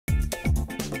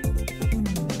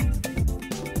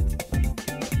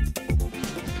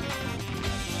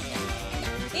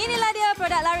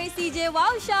produk laris CJ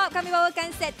Wow Shop, kami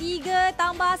bawakan set 3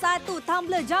 tambah 1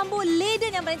 Tumbler Jumbo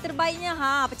Leiden yang paling terbaiknya.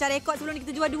 Pecah rekod sebelum ni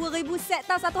kita jual 2,000 set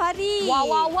tau satu hari.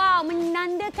 Wow.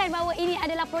 Menandakan bahawa ini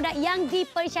adalah produk yang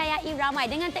dipercayai ramai.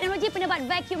 Dengan teknologi penebat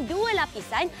vacuum 2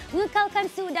 lapisan,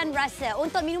 mengekalkan suhu dan rasa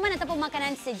untuk minuman ataupun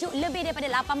makanan sejuk lebih daripada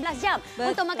 18 jam.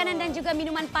 Betul. Untuk makanan dan juga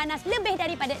minuman panas lebih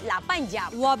daripada 8 jam.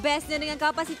 Wah, bestnya dengan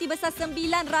kapasiti besar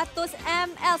 900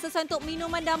 ml sesuai untuk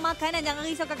minuman dan makanan. Jangan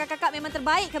risau kakak-kakak, memang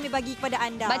terbaik kami bagi kepada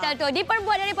anda. Betul tu.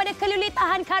 Diperbuat daripada keluli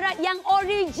tahan karat yang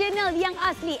original, yang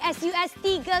asli. SUS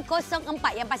 304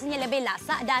 yang pastinya lebih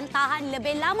lasak dan tahan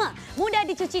lebih lama. Mudah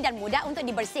dicuci dan mudah untuk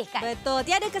dibersihkan. Betul.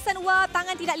 Tiada kesan wap,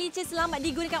 tangan tidak licin, selamat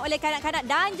digunakan oleh kanak-kanak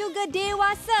dan juga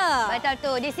dewasa. Betul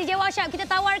tu. Di CJ Wow Shop kita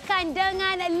tawarkan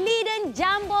dengan Leiden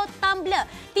Jumbo Tumbler.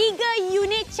 3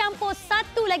 unit campur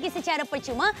 1 lagi secara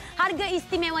percuma. Harga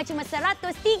istimewa cuma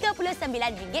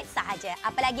RM139 sahaja.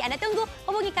 Apa lagi anda tunggu?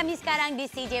 Hubungi kami sekarang di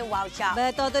CJ Wow Shop.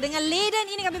 Betul tu. Dengan Leiden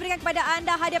ini kami berikan kepada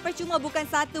anda hadiah percuma, bukan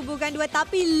 1, bukan 2,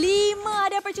 tapi 5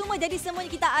 hadiah percuma. Jadi semuanya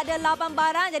kita ada 8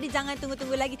 barang. Jadi jangan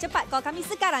tunggu-tunggu lagi, cepat call kami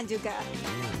sekarang juga.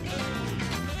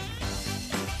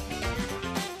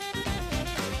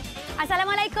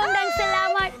 Assalamualaikum dan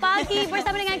selamat pagi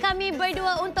bersama dengan kami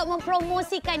berdua untuk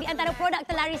mempromosikan di antara produk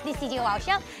terlaris di CJ Wow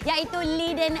Shop, iaitu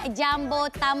Leiden Jumbo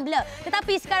Tumbler.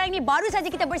 Tetapi sekarang ni baru saja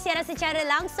kita bersiaran secara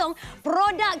langsung,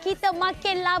 produk kita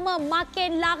makin lama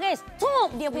makin laris.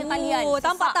 Top dia punya talian.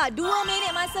 Tampak tak? 2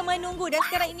 minit masa menunggu. Dan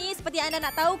sekarang ini seperti anda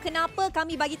nak tahu kenapa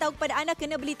kami bagi tahu kepada anda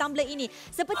kena beli tumbler ini.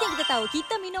 Seperti yang kita tahu,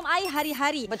 kita minum air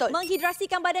hari-hari. Betul.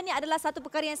 Menghidrasikan badan ni adalah satu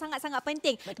perkara yang sangat-sangat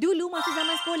penting. Betul. Dulu masa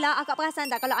zaman sekolah, akak perasan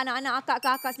tak kalau anak-anak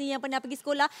akak sendiri yang pernah pergi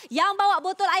sekolah, yang bawa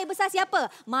botol air besar siapa?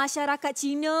 Masyarakat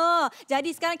Cina.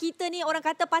 Jadi sekarang kita ni orang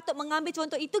kata patut mengambil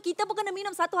contoh itu. Kita pun kena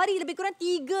minum satu hari lebih kurang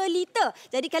 3 liter.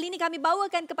 Jadi kali ini kami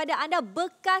bawakan kepada anda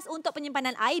bekas untuk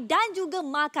penyimpanan air dan juga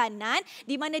makanan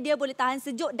di mana dia boleh tahan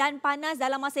sejuk dan panas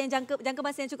dalam masa yang jangka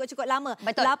masa yang cukup-cukup lama.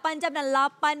 Betul. 8 jam dan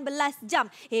 18 jam.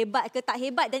 Hebat ke tak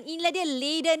hebat? Dan inilah dia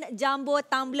Leiden Jumbo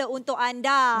Tumbler untuk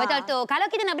anda. Betul tu. Kalau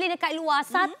kita nak beli dekat luar,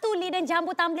 satu Leiden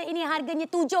Jumbo Tumbler ini harganya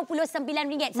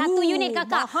RM79. Satu unit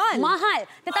kakak. Mahal.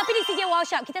 Tetapi di CJ Wow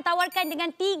Shop kita tawarkan dengan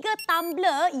 3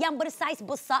 tumbler yang bersaiz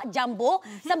besar jumbo,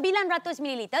 900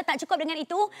 ml. Tak cukup dengan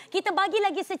itu, kita bagi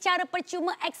lagi secara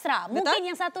percuma ekstra. Mungkin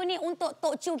yang satu ni untuk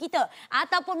tok cu kita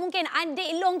ataupun mungkin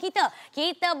adik long kita.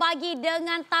 Kita bagi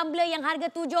dengan tumbler yang harga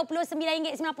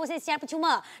RM79.90 secara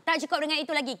percuma. Tak cukup dengan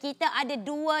itu lagi, kita ada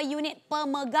 2 unit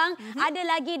pemegang, ada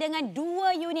lagi dengan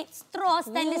 2 unit straw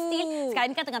stainless steel.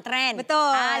 Sekarang ni kan tengah trend. Betul.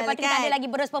 Lepas tu kita ada lagi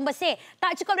berus pembersih.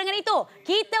 Tak cukup dengan itu,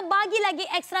 kita bagi lagi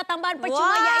ekstra tambahan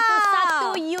percuma, iaitu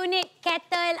 1 unit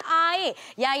kettle air.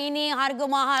 Yang ini harga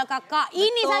mahal kakak.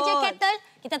 Ini saja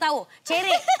kettle kita tahu,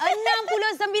 cerik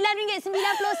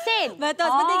RM69.90. Betul.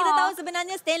 Seperti kita tahu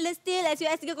sebenarnya stainless steel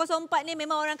SUS 304 ni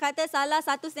memang orang kata salah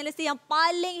satu stainless steel yang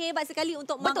paling hebat sekali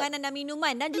untuk makanan dan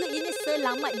minuman. Dan juga ini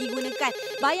selamat digunakan.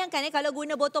 Bayangkan kalau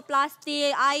guna botol plastik,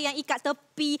 air yang ikat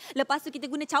tepi, lepas tu kita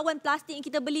guna cawan plastik yang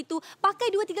kita beli tu, pakai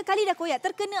 2-3 kali dah koyak.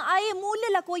 Terkena air,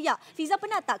 mulalah koyak. Fiza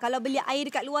pernah tak kalau beli air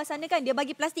dekat luar sana kan, dia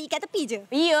bagi plastik ikat tepi je?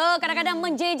 Ya, kadang-kadang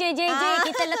menjeje-jeje.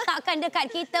 Kita letakkan dekat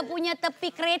kita punya tepi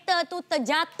kereta tu,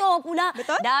 jatuh pula.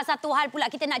 Betul. Dah satu hal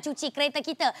pula kita nak cuci kereta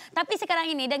kita. Tapi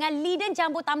sekarang ini dengan Leiden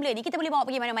Jumbo Tumbler ni kita boleh bawa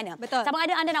pergi mana-mana. Betul. Sama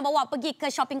ada anda nak bawa pergi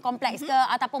ke shopping kompleks ke,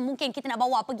 ataupun mungkin kita nak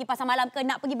bawa pergi pasar malam ke,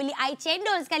 nak pergi beli air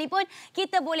cendol sekalipun,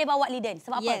 kita boleh bawa Leiden.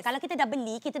 Sebab apa? Kalau kita dah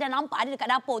beli, kita dah nampak ada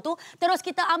dekat dapur tu, terus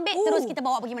kita ambil, terus kita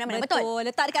bawa pergi mana-mana. Betul.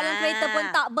 Letak dekat dalam kereta pun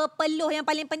tak berpeluh, yang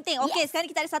paling penting. Okey,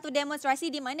 sekarang kita ada satu demonstrasi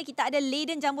di mana kita ada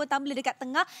Leiden Jumbo Tumbler dekat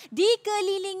tengah,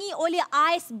 dikelilingi oleh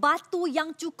ais batu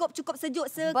yang cukup sejuk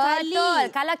sekali. Betul.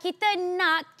 Kalau kita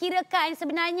nak kirakan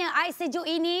sebenarnya ais sejuk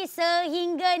ini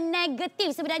sehingga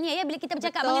negatif sebenarnya ya, bila kita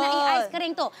bercakap mengenai ais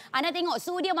kering tu. Anda tengok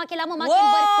suhu dia makin lama makin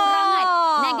berkurangan.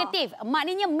 Negatif.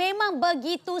 Maknanya memang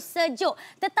begitu sejuk.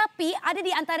 Tetapi ada di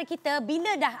antara kita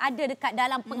bila dah ada dekat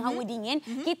dalam penghawa dingin,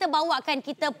 kita bawakan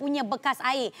kita punya bekas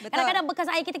air. Kadang-kadang bekas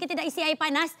air kita tidak isi air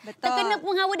panas, terkena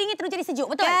penghawa dingin terus jadi sejuk.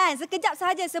 Betul? Kan, sekejap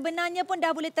sahaja sebenarnya pun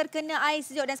dah boleh terkena air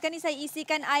sejuk. Dan sekarang ni saya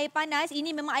isikan air panas.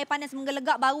 Ini memang air panas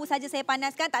menggelegak, baru saja saya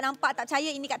panaskan. Tak nampak, tak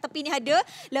percaya ini kat tepi ni ada.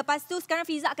 Lepas tu sekarang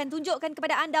Fiza akan tunjukkan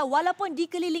kepada anda, walaupun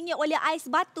dikelilingi oleh ais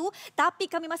batu, tapi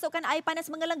kami masukkan air panas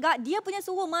menggelegak, dia punya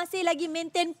suhu masih lagi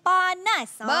maintain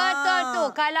panas. Betul tu.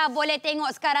 Kalau boleh tengok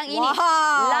sekarang ini,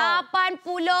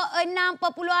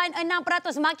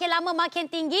 86.6%. Makin lama makin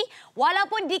tinggi,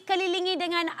 walaupun dikelilingi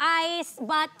dengan ais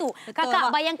batu.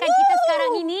 Kakak, bayangkan kita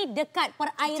sekarang ini dekat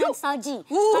perairan salji.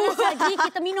 Kalau salji,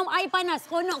 kita minum air panas.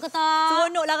 Seronok ke tak?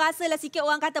 Seronoklah, rasalah sikit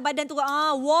orang kata badan tu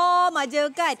warm aja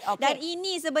kan. Okay. Dan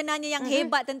ini sebenarnya yang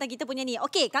hebat tentang kita punya ni.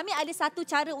 Okey, kami ada satu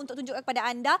cara untuk tunjukkan kepada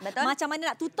anda macam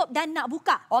mana nak tutup dan nak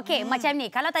buka. Okey, macam ni.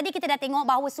 Kalau tadi kita dah tengok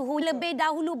bahawa suhu lebih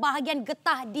dahulu bahagian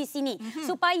getah di sini.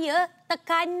 Supaya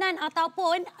tekanan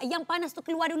ataupun yang panas tu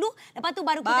keluar dulu, lepas tu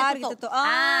baru kita tutup.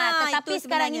 Tetapi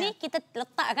sekarang ini kita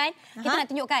letakkan, kita nak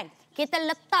tunjukkan. Kita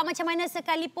letak macam mana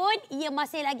sekalipun, ia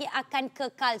masih lagi akan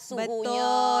kekal suhunya.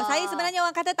 Betul. Saya sebenarnya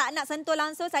orang kata tak nak sentuh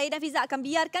langsung. Saya dan Fiza akan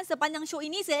biarkan sepanjang show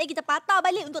ini. Kita patah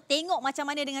balik untuk tengok macam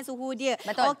mana dengan suhu dia.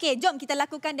 Betul. Okey, jom kita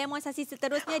lakukan demonstrasi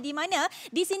seterusnya di mana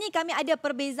di sini kami ada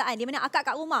perbezaan. Di mana akak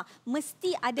kat rumah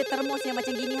mesti ada termos yang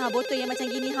macam gini botol yang macam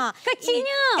gini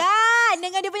Kecilnya. Kan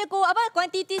dengan dia punya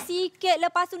kuantiti sikit,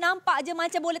 lepas tu nampak je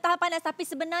macam boleh tahan panas tapi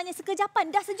sebenarnya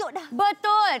sekejapan dah sejuk dah.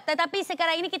 Betul. Tetapi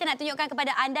sekarang ini kita nak tunjukkan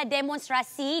kepada anda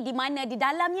demonstrasi di mana di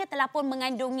dalamnya telah pun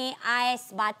mengandungi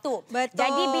ais batu. Betul.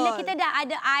 Jadi bila kita dah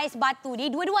ada ais batu ni,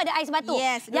 dua-dua ada ais batu.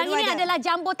 Yes, yang ini adalah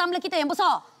jumbo tumbler kita yang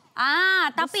besar.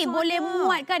 Tapi boleh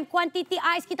muatkan kuantiti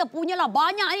ais kita punyalah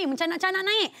banyak ni, mencanak-canak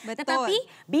naik. Betul. Tetapi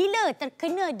bila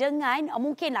terkena dengan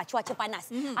mungkinlah cuaca panas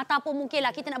ataupun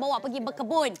mungkinlah kita nak bawa pergi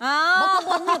berkebun.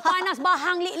 Berkebunnya panas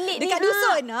bahang lik-lik dekat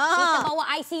dusun. Kita bawa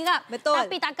ais sirap. Betul.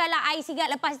 Tapi takkanlah ais sirap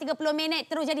lepas 30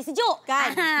 minit terus jadi sejuk.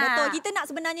 Kan? Betul. Kita nak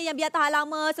sebenarnya yang biar tahan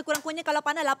lama, sekurang-kurangnya kalau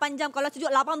panas 8 jam, kalau sejuk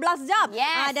 18 jam.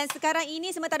 Yes. Dan sekarang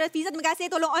ini sementara Fiza, terima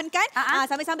kasih tolong on kan.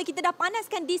 Sambil-sambil kita dah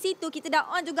panaskan di situ, kita dah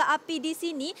on juga api di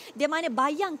sini. Di mana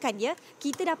bayangkan ya,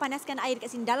 kita dah panaskan air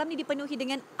kat sini. Dalam ni dipenuhi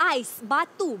dengan ais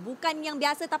batu, bukan yang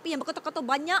biasa tapi yang berkotak-kotak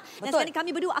banyak. Dan sekarang kami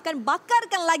berdua akan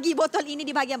bakarkan lagi botol ini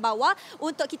di bahagian bawah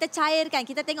untuk kita cairkan.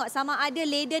 Kita tengok sama ada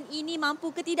Leiden ini mampu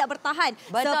ke tidak bertahan.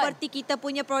 Seperti kita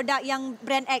punya produk yang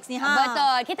brand X ni.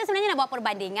 Betul. Kita sebenarnya nak buat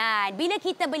perbandingan. Bila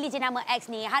kita beli jenama X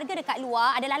ni, harga dekat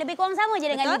luar adalah lebih kurang sama je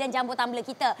dengan Leiden jumbo tumbler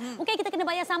kita. Mungkin kita kena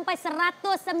bayar sampai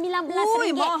RM119.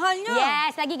 Ui, mahalnya.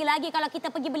 Yes, lagi-lagi kalau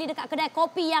kita pergi beli dekat kedai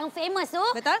kopi yang famous tu.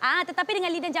 Betul. Tetapi dengan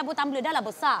Leiden jumbo tumbler dah lah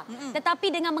besar.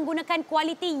 Tetapi dengan menggunakan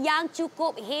kualiti yang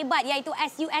cukup hebat iaitu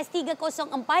SUS 304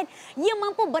 yang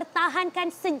mampu bertahankan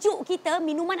sejuk kita,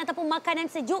 minuman ataupun makanan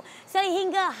sejuk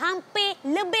sehingga hampir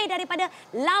lebih daripada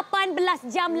 18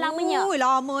 jam lamanya.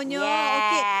 Lamanya. Yes.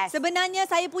 Okey. Sebenarnya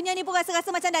saya punya ni pun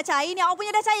rasa-rasa macam dah cair ni. Awak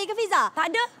punya dah cair ke Fiza? Tak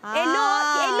ada.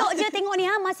 Elok je tengok ni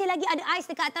masih lagi ada ais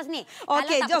dekat atas ni. Okey, kalau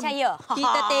tak jom percaya.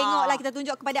 kita tengoklah, kita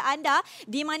tunjuk kepada anda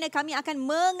di mana kami akan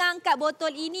mengangkat botol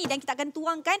ini dan kita akan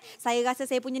tuangkan. Saya rasa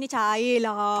saya punya ni cair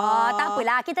lah. Tak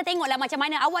apalah, kita tengoklah macam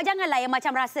mana. Awak janganlah yang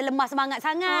macam rasa lemah semangat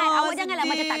sangat. Awak janganlah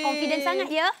macam tak confident sangat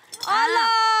ya. Alah,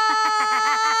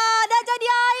 dah jadi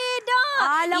air dah.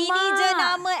 Alamak. Ini je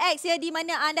nama X ya, di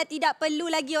mana anda tidak perlu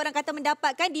lagi orang kata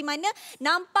mendapatkan, di mana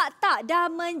nampak tak dah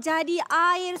menjadi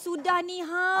air sudah ni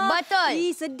Betul.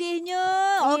 Sedihnya.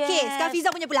 Okey, sekarang Fiza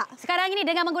punya pula. Sekarang ini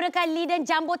dengan menggunakan Leiden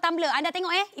jumbo tumbler. Anda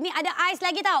tengok ini ada ais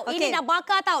lagi tau. Okay. Ini dah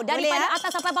bakar tau daripada boleh, atas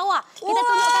sampai bawah. Kita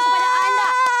tunjukkan kepada anda.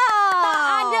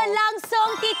 Tak ada langsung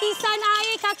titisan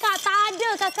air kakak. Tak ada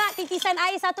kakak titisan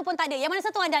air satu pun tak ada. Yang mana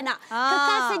satu anda nak?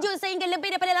 Kekal sejuk sehingga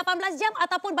lebih daripada 18 jam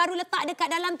ataupun baru letak dekat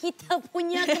dalam kita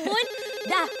punya kebun.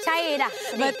 Dah cair dah.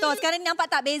 Betul. Sekarang ni nampak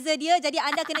tak beza dia. Jadi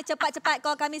anda kena cepat-cepat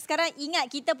call kami sekarang. Ingat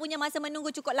kita punya masa menunggu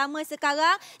cukup lama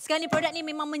sekarang. Sekarang ni produk ni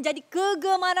memang menjadi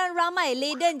kegemaran ramai.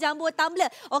 Leiden jumbo tumbler.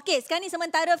 Okey, sekarang ni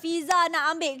sementara Fiza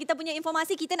nak ambil kita punya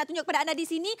informasi, kita nak tunjuk kepada anda di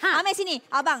sini. Ambil sini.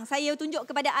 Abang, saya tunjuk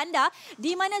kepada anda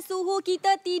di mana suhu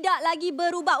kita tidak lagi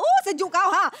berubah. Sejuk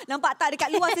kau Nampak tak dekat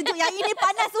luar sejuk? Yang ini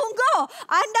panas sungguh.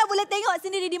 Anda boleh tengok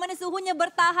sendiri di mana suhunya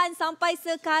bertahan sampai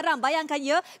sekarang. Bayangkan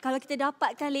ya, kalau kita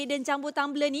dapatkan Leiden jumbo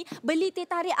tumbler ni, beli teh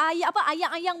tarik air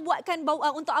ayang-ayang buatkan bau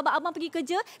untuk abang-abang pergi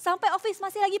kerja sampai office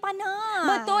masih lagi panas.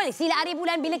 Betul. Sila hari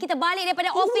bulan bila kita balik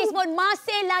daripada office pun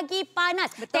masih lagi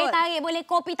panas. Betul. Teh tarik boleh,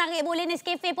 kopi tarik boleh,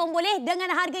 Nescafe pun boleh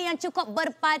dengan harga yang cukup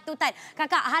berpatutan.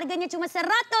 Kakak, harganya cuma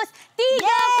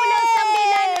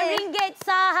RM139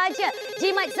 sahaja.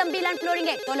 Jimat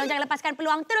RM90. Tolong jangan lepaskan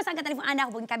peluang. Terus angkat telefon anda,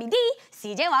 hubungi kami di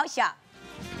CJ Wow Shop.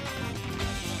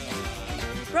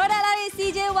 Produk laris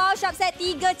CJ Wow Shop set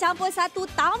 3 campur 1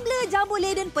 tumbler jumbo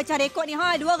Leiden pecah rekod ni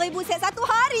 2,000 set satu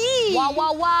hari.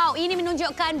 Wow. Ini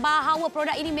menunjukkan bahawa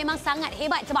produk ini memang sangat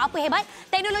hebat. Sebab apa hebat?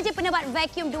 Teknologi penebat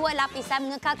vacuum 2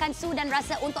 lapisan mengekalkan suhu dan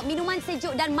rasa untuk minuman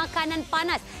sejuk dan makanan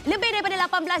panas. Lebih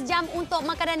daripada 18 jam untuk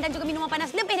makanan dan juga minuman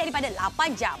panas lebih daripada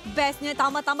 8 jam. Bestnya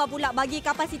tambah-tambah pula bagi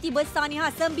kapasiti besar ni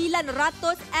 900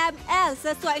 ml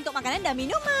sesuai untuk makanan dan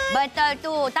minuman. Betul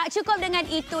tu. Tak cukup dengan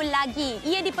itu lagi.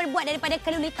 Ia diperbuat daripada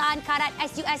kelulitaan karat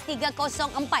SUS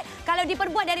US304. Kalau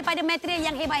diperbuat daripada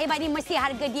material yang hebat-hebat ni, mesti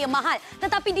harga dia mahal.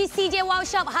 Tetapi di CJ Wow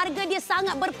Shop, harga dia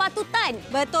sangat berpatutan.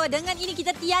 Betul, dengan ini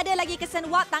kita tiada lagi kesan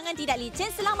wap tangan tidak licin,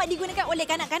 selamat digunakan oleh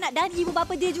kanak-kanak dan ibu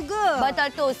bapa dia juga. Betul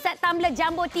tu, set tumbler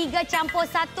jumbo 3+1.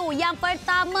 Yang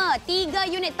pertama, 3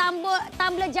 unit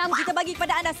tumbler jumbo. Kita bagi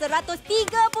kepada anda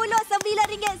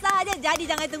RM139 sahaja. Jadi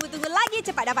jangan tunggu-tunggu lagi,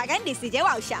 cepat dapatkan di CJ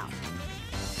Wow Shop.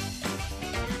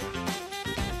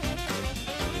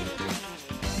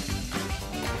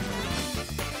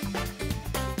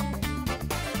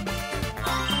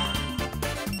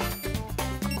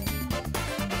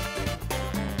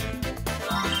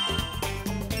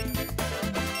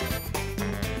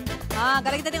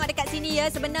 Kalau kita tengok dekat sini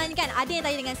ya, sebenarnya kan ada yang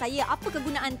tanya dengan saya, apa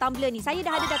kegunaan tumbler ni? Saya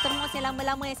dah ada termos yang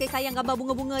lama-lama yang saya sayang gambar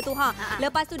bunga-bunga tu ha.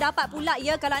 Lepas tu dapat pula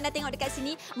ya, kalau anda tengok dekat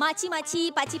sini, makcik-makcik,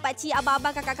 pakcik-pakcik,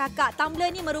 abang-abang, kakak-kakak, tumbler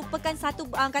ni merupakan satu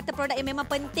kata produk yang memang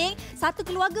penting. Satu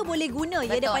keluarga boleh guna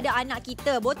ya daripada anak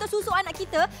kita. Botol susu anak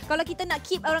kita, kalau kita nak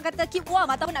keep, orang kata keep warm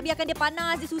ataupun nak biarkan dia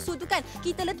panas, dia susu tu kan,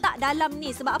 kita letak dalam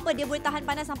ni. Sebab apa? Dia boleh tahan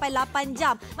panas sampai 8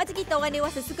 jam. Macam kita orang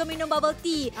dewasa suka minum bubble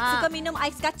tea, suka minum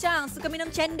ais kacang, suka minum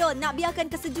cendol, nak biarkan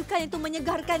kesejukan itu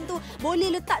menyegarkan tu,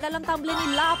 boleh letak dalam tumbler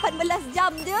ni 18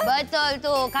 jam je. Betul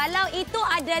tu. Kalau itu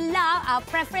adalah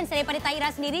preference daripada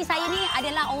Tahira sendiri, saya ni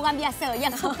adalah orang biasa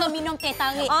yang suka minum teh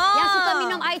tarik, yang suka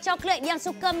minum air coklat, yang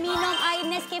suka minum air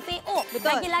Nescafe.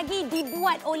 Lagi-lagi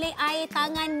dibuat oleh air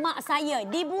tangan mak saya,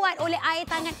 dibuat oleh air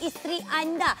tangan isteri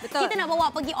anda. Kita nak bawa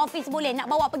pergi office boleh, nak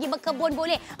bawa pergi berkebun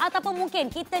boleh, ataupun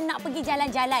mungkin kita nak pergi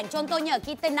jalan-jalan. Contohnya,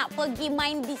 kita nak pergi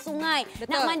main di sungai,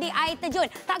 nak mandi air terjun.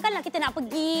 Takkanlah kita nak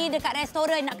pergi dekat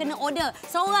restoran, nak kena order.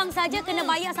 Seorang saja kena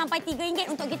bayar sampai RM3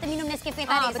 untuk kita minum Nescafe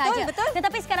tarik saja.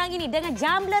 Tetapi sekarang ini dengan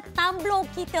tumbler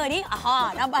kita ni,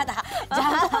 nampak tak?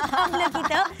 Tumbler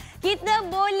tumbler kita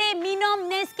boleh minum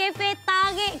Nescafe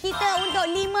tarik kita untuk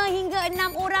 5 hingga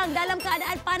 6 orang dalam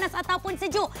keadaan panas ataupun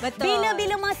sejuk.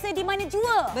 Bila-bila masa di mana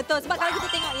jua. Sebab kalau kita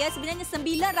tengok ya, sebenarnya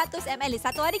 900 ml.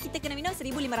 Satu hari kita kena minum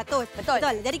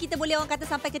 1,500. Jadi kita boleh orang kata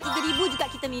sampai ke 3,000 juga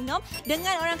kita minum.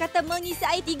 Dengan orang kata mengisi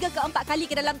air 3 ke 4 kali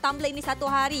ke dalam tumbler ini satu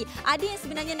hari. Ada yang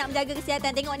sebenarnya nak menjaga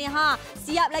kesihatan. Tengok ni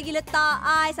siap lagi letak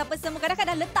ais apa semua.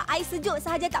 Kadang-kadang letak air sejuk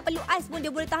sahaja, tak perlu ais pun dia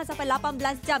boleh tahan sampai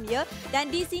 18 jam ya. Dan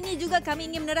di sini juga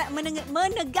kami ingin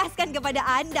menegaskan kepada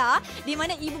anda, di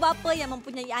mana ibu bapa yang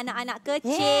mempunyai anak-anak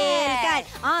kecil kan.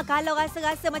 Kalau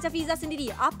rasa-rasa macam Fiza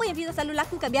sendiri, apa yang Fiza selalu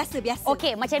lakukan biasa-biasa?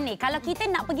 Okey, macam ni. Kalau kita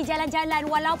nak pergi jalan-jalan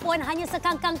walaupun hanya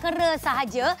sekangkang kera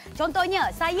sahaja, contohnya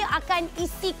saya akan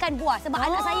isikan buah sebab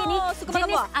anak saya ni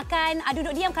jenis akan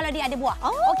duduk diam kalau dia ada buah.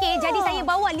 Okey, jadi saya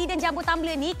bawa Leiden jumbo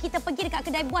tumbler ni, kita pergi dekat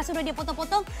kedai buah, suruh dia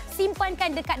potong-potong,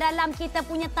 simpankan dekat dalam kita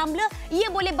punya tumbler. Ia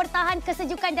boleh bertahan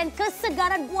kesejukan dan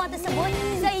kesegaran buah tersebut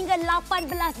sehingga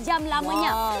 18 jam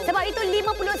lamanya. Sebab itu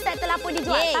 50 set telah pun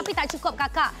dijual. Tapi tak cukup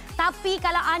kakak. Tapi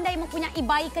kalau anda yang mempunyai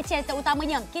bayi kecil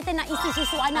terutamanya, kita nak isi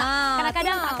susu anak.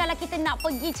 Kadang-kadang takkanlah kita nak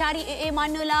pergi cari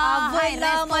manalah,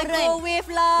 restoran, microwave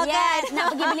lah kan. Nak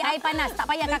pergi beli air panas. Tak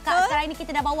payah kakak. Sekarang ini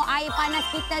kita dah bawa air panas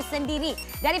kita sendiri.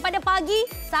 Daripada pagi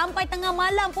sampai tengah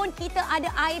malam pun kita ada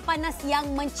air panas yang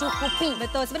mencukupi.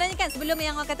 Sebenarnya kan sebelum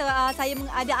yang orang kata saya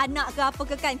ada anak ke apa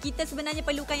ke kan, kita sebenarnya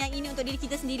perlukan yang ini untuk diri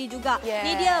kita sendiri juga.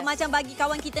 Ni dia macam bagi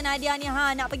kawan kita Nadia ni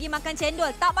nak pergi makan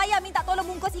cendol, tak payah minta tolong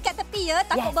bungkus ikat tepi ya.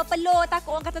 Takut berpeluh,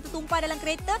 takut orang kata tertumpah dalam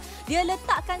kereta. Dia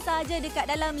letakkan saja dekat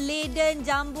dalam Leiden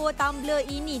jumbo tumbler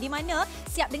ini, di mana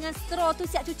siap dengan straw tu,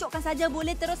 siap cucukkan saja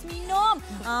boleh terus minum.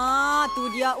 Tu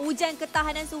dia ujian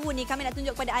ketahanan suhu ni kami nak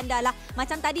tunjuk kepada anda lah.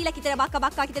 Macam tadilah kita dah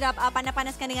bakar-bakar, kita dah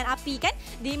panas-panaskan dengan api kan,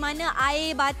 di mana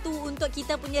air batu untuk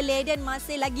kita punya Leiden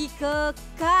masih lagi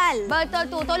kekal. Betul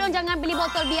tu. Tolong jangan beli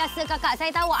botol biasa kakak.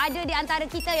 Saya tahu ada di antara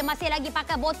kita yang masih lagi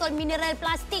pakai botol mineral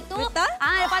plastik tu.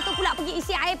 Lepas tu pula pergi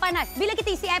isi air panas. Bila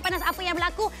kita isi air panas, apa yang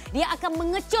berlaku? Dia akan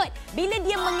mengecut. Bila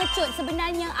dia mengecut,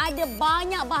 sebenarnya ada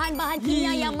banyak bahan-bahan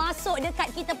kimia yang masuk dekat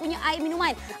kita punya air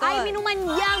minuman. Air minuman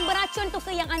yang beracun tu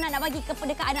ke yang anak nak bagi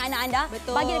dekat anak-anak anda?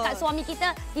 Bagi dekat suami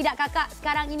kita? Tidak kakak.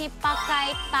 Sekarang ini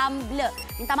pakai tumbler.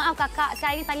 Minta maaf kakak,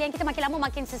 sekarang ini talian kita makin lama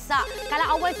makin sesak.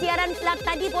 Kalau awal siaran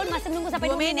tadi pun masa menunggu sampai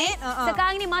 2 minit.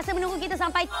 Sekarang ini masa menunggu kita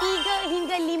sampai 3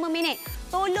 hingga 5 minit.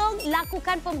 Tolong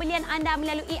lakukan pembelian anda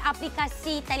melalui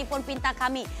aplikasi telefon pintar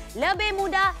kami. Lebih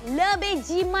mudah, lebih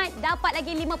jimat, dapat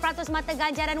lagi 5% mata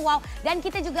ganjaran wow. Dan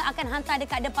kita juga akan hantar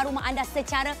dekat depan rumah anda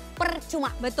secara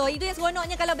percuma. Betul, itu yang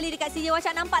seronoknya kalau beli dekat CJ Wow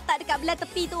Shop. Nampak tak dekat belah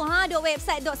tepi tu? Duk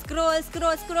website, duk scroll.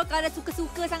 Kalau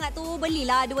suka-suka sangat tu,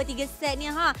 belilah 2-3 set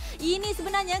ni. Ini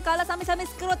sebenarnya kalau sambil-sambil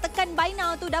scroll tekan buy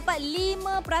now tu, dapat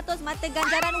 5% mata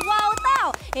ganjaran wow tau.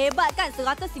 Hebat kan?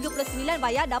 139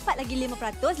 bayar, dapat lagi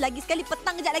 5%. Lagi sekali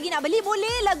datang kejap lagi nak beli,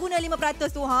 bolehlah guna 5%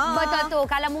 tu. Betul tu.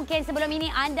 Kalau mungkin sebelum ini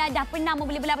anda dah pernah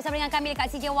membeli belah bersama dengan kami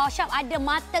dekat CJ Wow Shop, ada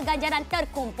mata ganjaran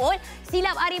terkumpul.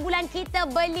 Silap hari bulan kita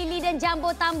beli Leiden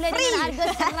Jumbo Tumbler dengan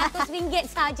harga RM100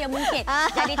 saja mungkin.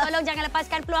 Jadi tolong jangan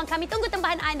lepaskan peluang. Kami tunggu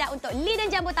tempahan anda untuk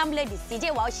Leiden Jumbo Tumbler di CJ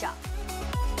Wow Shop.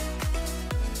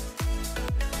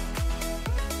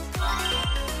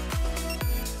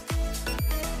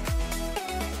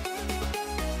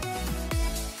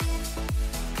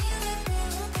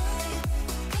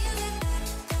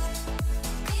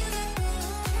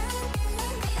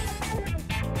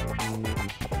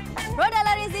 Roda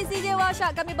laris di CJ Wow Shop,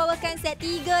 kami bawakan set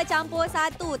 3 campur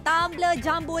 1 tumbler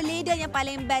jumbo Leiden yang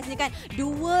paling best ni kan.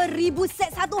 2,000 set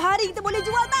satu hari kita boleh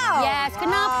jual tau. Yes,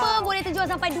 kenapa boleh terjual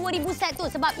sampai 2,000 set tu?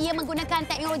 Sebab ia menggunakan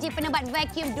teknologi penebat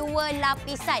vacuum 2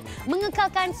 lapisan.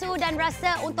 Mengekalkan suhu dan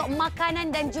rasa untuk makanan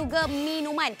dan juga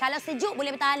minuman. Kalau sejuk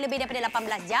boleh bertahan lebih daripada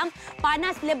 18 jam,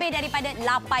 panas lebih daripada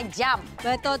 8 jam.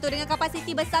 Betul tu, dengan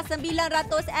kapasiti besar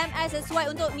 900 ml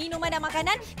sesuai untuk minuman dan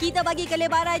makanan. Kita bagi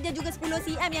kelebaran je juga 10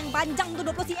 cm, yang panjang tu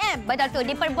 20 cm. Betul tu,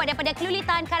 diperbuat daripada keluli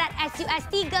tahan karat SUS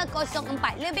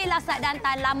 304. Lebih lasak dan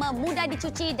tahan lama, mudah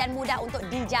dicuci dan mudah untuk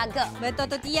dijaga.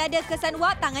 Betul tu, tiada kesan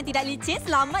wap, tangan tidak licin,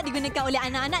 selamat digunakan oleh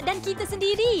anak-anak dan kita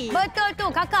sendiri. Betul tu,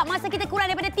 kakak, masa kita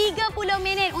kurang daripada 30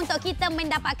 minit untuk kita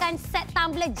mendapatkan set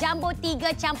tumbler jumbo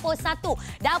 3 campur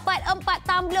 1. Dapat 4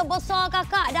 tumbler besar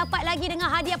kakak, dapat lagi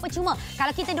dengan hadiah percuma.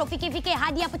 Kalau kita duk fikir-fikir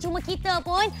hadiah percuma kita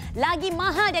pun lagi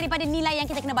mahal daripada nilai yang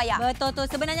kita kena bayar. Betul tu,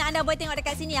 sebenarnya anda boleh tengok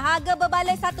dekat sini, harga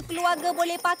berbaloi satu keluarga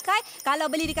boleh pakai. Kalau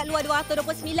beli dekat luar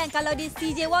 229, kalau di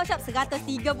CJ Wow Shop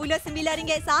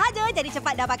RM139 sahaja. Jadi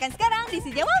cepat dapatkan sekarang di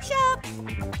CJ Wow Shop.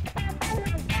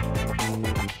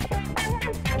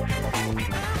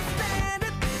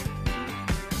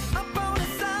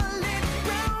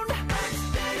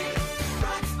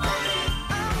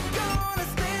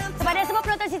 Kepada semua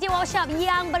penonton CJ Wow Shop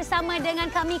yang bersama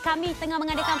dengan kami tengah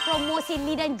mengadakan promosi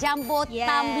Leiden Jumbo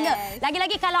Tumbler.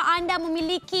 Lagi-lagi kalau anda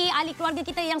memiliki ahli keluarga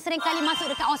kita yang sering kali masuk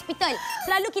dekat hospital,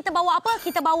 selalu kita bawa apa?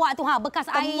 Kita bawa tu bekas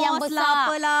air yang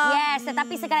besar. Yes,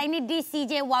 tetapi sekarang ini di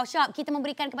CJ Wow Shop kita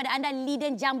memberikan kepada anda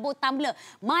Leiden Jumbo Tumbler.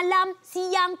 Malam,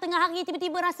 siang, tengah hari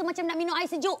tiba-tiba rasa macam nak minum air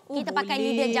sejuk, kita pakai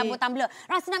Leiden Jumbo Tumbler.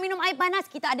 Rasa nak minum air panas,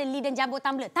 kita ada Leiden Jumbo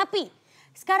Tumbler. Tapi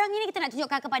sekarang ini kita nak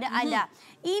tunjukkan kepada anda.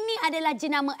 Ini adalah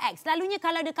jenama X. Selalunya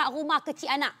kalau dekat rumah kecil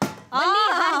anak, beli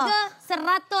harga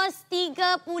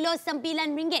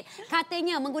RM139.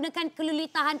 Katanya menggunakan keluli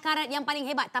tahan karat yang paling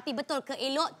hebat. Tapi betul ke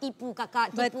elok? Tipu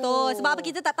kakak, tipu. Betul. Sebab apa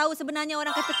kita tak tahu sebenarnya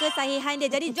orang kata kesahihan dia.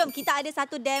 Jadi jom kita ada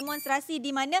satu demonstrasi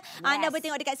di mana anda boleh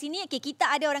tengok dekat sini. Okay, kita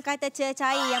ada orang kata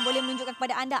cecair yang boleh menunjukkan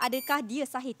kepada anda adakah dia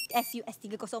sahih SUS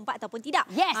 304 ataupun tidak.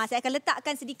 Yes. Saya akan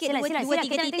letakkan sedikit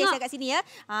 2-3 titis dekat sini ya.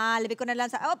 Lebih kurang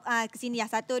dalam ke sini ya.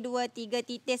 1-2-3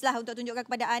 titis lah untuk tunjukkan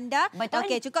kepada anda. Betul.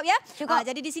 Okey, cukup ya. Cukup.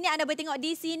 Jadi di sini anda boleh tengok,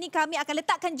 di sini kami akan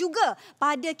letakkan juga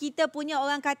pada kita punya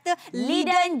orang kata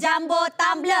Leiden Jumbo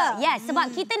Tumbler. Yes, sebab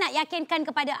kita nak yakinkan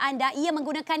kepada anda ia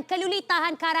menggunakan keluli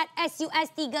tahan karat SUS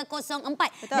 304.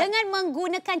 Betul. Dengan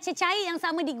menggunakan cecair yang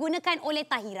sama digunakan oleh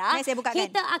Tahira. Mari saya bukakan.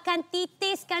 Kita akan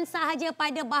titiskan sahaja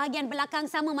pada bahagian belakang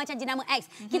sama macam jenama X.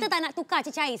 Kita tak nak tukar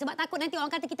cecair sebab takut nanti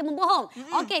orang kata kita membohong.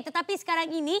 Okey, tetapi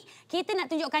sekarang ini kita nak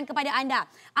tunjukkan kepada anda.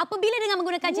 Apabila dengan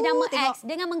menggunakan jenama X,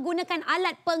 dengan menggunakan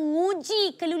alat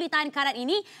penguji keluli tahan karat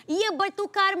ini, ia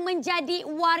bertukar menjadi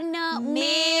warna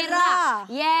merah.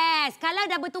 Yes, kalau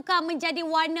dah bertukar menjadi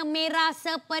warna merah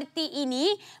seperti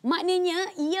ini,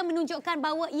 maknanya ia menunjukkan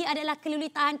bahawa ia adalah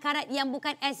keluli tahan karat yang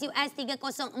bukan SUS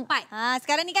 304.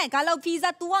 Sekarang ni kan, kalau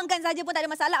Fiza tuangkan saja pun tak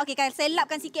ada masalah. Okey, kalau saya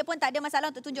lapkan sikit pun tak ada masalah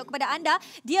untuk tunjuk kepada anda.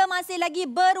 Dia masih lagi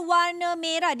berwarna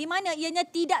merah, di mana ianya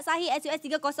tidak sahih SUS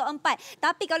 304.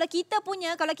 Tapi kalau kita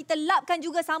punya, kalau kita lapkan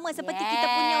juga sama seperti kita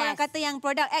punya orang kata yang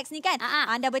produk X ni kan.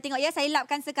 Anda boleh tengok ya, saya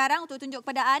lapkan sekarang untuk tunjuk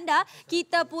kepada anda,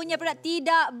 kita punya produk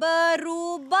tidak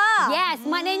berubah. Yes,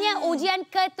 maknanya ujian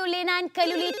ketulinan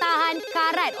keluli tahan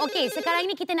karat. Okey, sekarang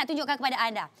ini kita nak tunjukkan kepada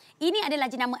anda. Ini adalah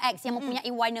jenama X yang mempunyai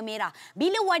warna merah.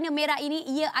 Bila warna merah ini,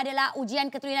 ia adalah ujian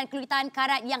ketulinan keluli tahan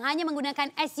karat yang hanya menggunakan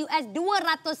SUS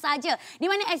 200 saja. Di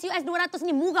mana SUS 200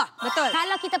 ni murah. Betul.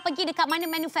 Kalau kita pergi dekat mana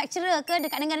manufacturer ke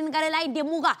dekat negara-negara lain, dia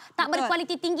murah, tak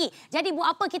berkualiti tinggi. Jadi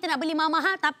buat apa kita nak beli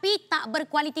mahal-mahal tapi tak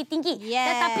berkualiti tinggi.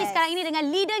 Tetapi sekarang ini dengan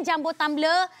Leiden Jumbo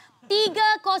Tumbler,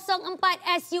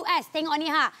 304 SUS. Tengok ni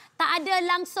ha. Tak ada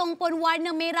langsung pun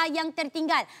warna merah yang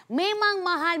tertinggal. Memang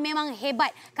mahal, memang hebat.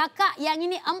 Kakak, yang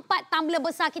ini 4 tumbler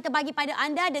besar kita bagi pada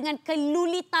anda dengan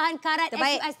keluli tahan karat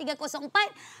SUS 304.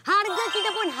 Harga kita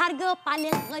pun harga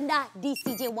paling rendah di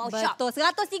CJ Wow Shop. Betul.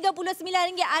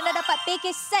 RM139 anda dapat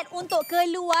package set untuk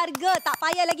keluarga. Tak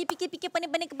payah lagi fikir-fikir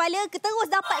pening-pening kepala. Terus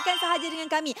dapatkan sahaja dengan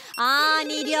kami.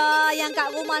 Ni dia yang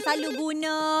kat rumah selalu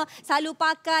guna, selalu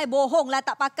pakai. Bohonglah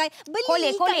tak pakai.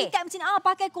 Beli ikat-ikat macam ni.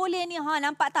 Pakai kolej ni.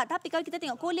 Nampak tak? Tapi kalau kita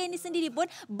tengok kolej ni sendiri pun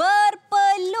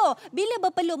berpeluh. Bila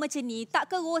berpeluh macam ni, tak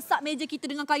ke rosak meja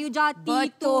kita dengan kayu jati.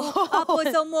 Betul. Tu. Apa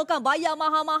semua kan. Bayar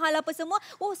mahal-mahal apa semua.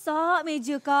 Rosak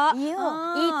meja, Kak. Ya.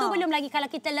 Itu belum lagi kalau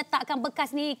kita letakkan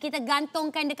bekas ni, kita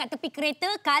gantungkan dekat tepi kereta.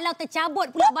 Kalau tercabut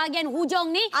pula bahagian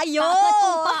hujung ni, tak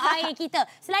tumpah air kita.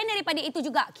 Selain daripada itu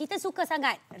juga, kita suka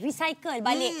sangat recycle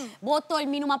balik botol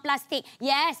minuman plastik.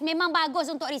 Yes, memang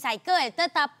bagus untuk recycle.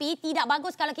 Tetapi tidak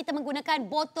bagus kalau kita menggunakan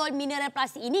botol mineral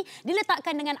plastik ini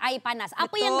diletakkan dengan air panas.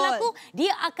 Apa yang berlaku?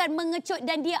 Dia akan mengecut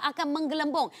dan dia akan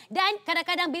menggelembung. Dan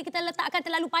kadang-kadang bila kita letakkan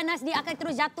terlalu panas, dia akan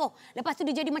terus jatuh. Lepas tu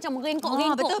dia jadi macam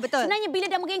merengkok-rengkok. Sebenarnya bila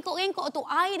dah merengkok-rengkok tu,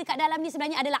 air dekat dalam ni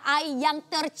sebenarnya adalah air yang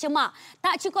tercemar.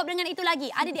 Tak cukup dengan itu lagi.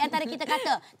 Ada di antara kita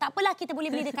kata, tak apalah kita boleh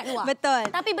beli dekat luar.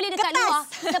 Betul. Tapi beli dekat luar,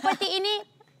 seperti ini,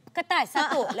 kertas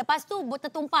satu. Lepas tu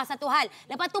tertumpah satu hal.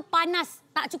 Lepas tu panas.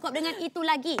 Tak cukup dengan itu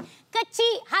lagi.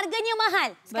 Kecil, harganya mahal.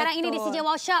 Sekarang ini di CJ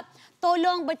Wow Shop,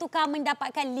 tolong bertukar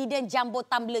mendapatkan Leiden Jumbo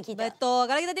Tumbler kita.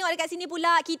 Betul. Kalau kita tengok dekat sini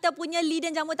pula, kita punya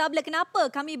Leiden Jumbo Tumbler. Kenapa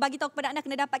kami bagi tahu kepada anda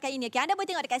kena dapatkan ini? Okay, anda boleh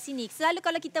tengok dekat sini. Selalu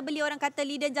kalau kita beli orang kata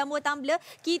Leiden Jumbo Tumbler,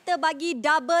 kita bagi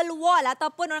double wall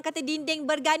ataupun orang kata dinding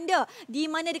berganda.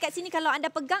 Di mana dekat sini kalau anda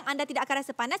pegang, anda tidak akan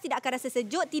rasa panas, tidak akan rasa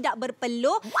sejuk, tidak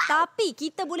berpeluh. Tapi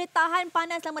kita boleh tahan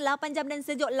panas selama 8 jam dan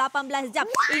sejuk 18 jam.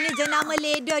 Ini jenama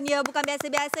Leiden ya, bukan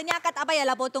biasa-biasa. Ni akak tak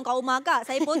payahlah potong kat rumah, Kak.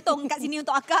 Saya potong kat sini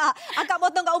untuk akak. Akak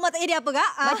potong kat rumah tak jadi apa,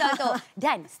 Kak? Betul.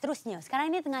 Dan seterusnya,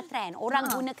 sekarang ni tengah trend. Orang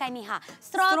gunakan ni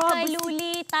straw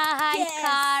keluli tahan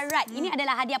karat. Ini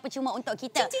adalah hadiah percuma untuk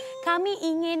kita. Kami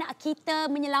ingin kita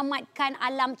menyelamatkan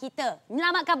alam kita.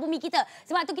 Menyelamatkan bumi kita.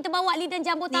 Sebab tu kita bawa Leiden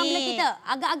Jumbo Tumbler kita.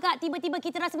 Agak-agak tiba-tiba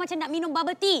kita rasa macam nak minum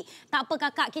bubble tea. Tak apa,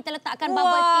 Kakak. Kita letakkan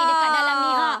bubble tea dekat dalam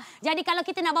ni. Jadi kalau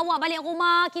kita nak bawa balik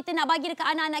rumah, kita nak bagi dekat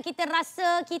anak-anak kita, rasa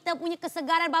kita punya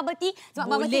kesegaran bubble tea. Sebab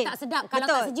bubble tea tak sedap kalau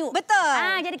tak sejuk. Betul.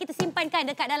 Jadi kita simpankan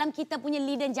dekat dalam kita punya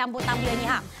Leiden Jumbo Tumbler ni.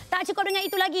 Tak cukup dengan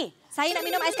itu lagi. Saya nak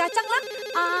minum ais kacang lah.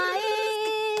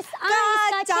 Ais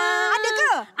kacang. Ada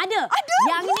ke? Ada.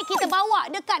 Yang ini kita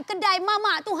bawa dekat kedai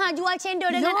mamak tu jual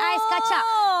cendol dengan ais kacang.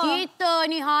 Kita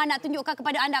ni nak tunjukkan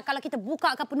kepada anda kalau kita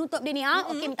bukakan penutup dia ni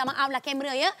Okey, minta maaf lah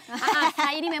kamera ya.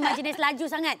 Saya ni memang jenis laju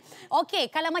sangat. Okey,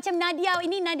 kalau macam Nadia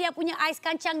ini, Nadia punya ais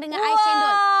kacang dengan ais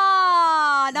cendol.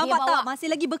 Nampak tak? Masih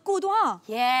lagi beku tu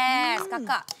Yes,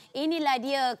 Kakak. Inilah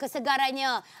dia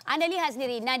kesegarannya. Anda lihat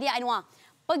sendiri Nadia Anwar.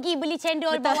 Pergi beli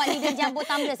cendol, bawa Leiden Jumbo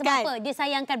Tumbler. Sebab apa? Dia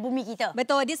sayangkan bumi kita.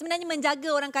 Betul. Dia sebenarnya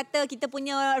menjaga orang kata kita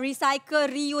punya recycle,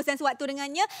 reuse dan sewaktu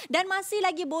dengannya. Dan masih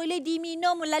lagi boleh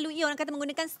diminum melalui orang kata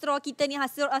menggunakan straw kita ni.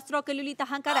 Straw keluli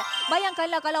tahan karat.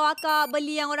 Bayangkanlah kalau akak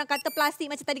beli yang orang kata plastik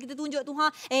macam tadi kita tunjuk tu.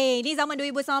 Ni zaman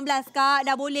 2019, Kak.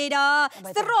 Dah boleh dah.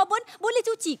 Betul. Straw pun boleh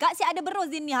cuci, Kak. Si ada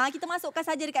berozin ni. Kita masukkan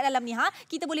saja dekat dalam ni.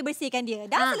 Kita boleh bersihkan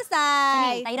dia. Dah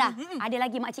selesai. Tahira, ada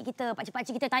lagi makcik kita,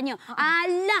 pakcik-pakcik kita tanya.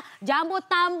 Alah, Jumbo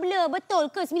Tumbler betul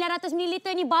ke 900 ml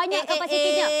ni banyak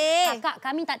kapasitinya? Kakak,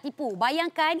 kami tak tipu.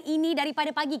 Bayangkan ini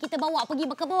daripada pagi kita bawa pergi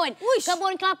berkebun.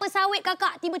 Kebun kelapa sawit,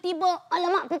 Kakak. Tiba-tiba,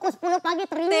 alamak, pukul 10 pagi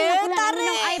teringin pula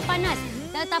minum air panas.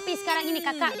 Tetapi sekarang ini,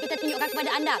 Kakak, kita tunjukkan kepada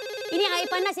anda. Ini air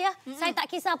panas ya. Saya tak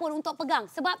kisah pun untuk pegang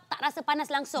sebab tak rasa panas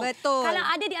langsung. Betul. Kalau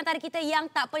ada di antara kita yang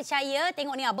tak percaya,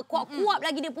 tengok ni berkuap-kuap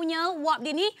lagi dia punya wap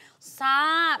dia ni.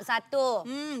 Sap,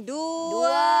 1. 2.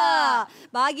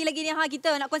 Bagi lagi ni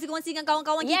kita nak kongsi-kongsi dengan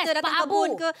kawan-kawan kita datang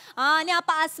kebun ke. Ni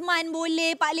Pak Asman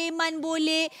boleh, Pak Leman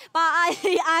boleh, Pak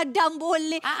Ali Adam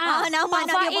boleh. Pak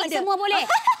Faik semua boleh.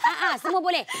 Semua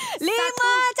boleh. 5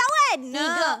 cawan.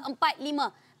 3,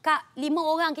 4, 5. Kak, 5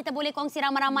 orang kita boleh kongsi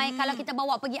ramai-ramai. Kalau kita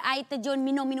bawa pergi air terjun,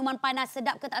 minum minuman panas,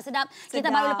 sedap ke tak sedap? Kita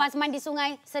baru lepas mandi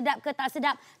sungai, sedap ke tak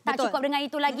sedap? Tak cukup dengan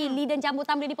itu lagi. Leiden Jumbo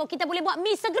Tumbler ni pun kita boleh buat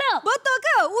mi segera. Betul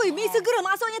ke? Mi segera.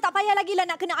 Maksudnya tak payah lagi lah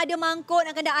nak kena ada mangkuk,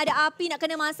 nak kena ada api, nak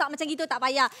kena masak macam gitu. Tak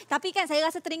payah. Tapi kan saya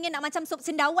rasa teringin nak macam sup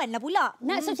cendawan lah pula.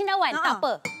 Nak sup cendawan? Tak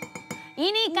apa.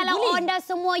 Ini kalau anda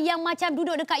semua yang macam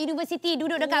duduk dekat universiti,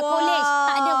 duduk dekat college,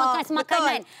 tak ada bekas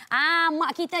makanan.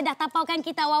 Mak kita dah tapaukan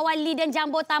kita awal Leiden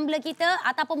jumbo tumbler kita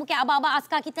ataupun mungkin abang-abang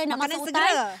askar kita nak makanan masuk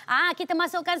hutan. Kita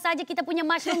masukkan saja kita punya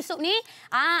mushroom soup ni.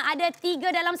 Ada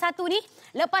 3 dalam 1 ni.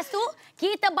 Lepas tu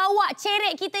kita bawa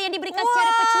cerek kita yang diberikan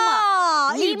secara percuma.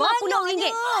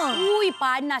 RM50. Ui,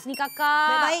 panas ni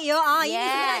kakak. Baik ya. Ini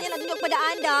sebenarnya nak tunjuk kepada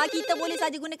anda, kita boleh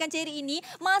saja gunakan cerek ini,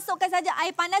 masukkan saja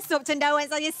air panas, sup cendawan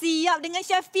saja siap dengan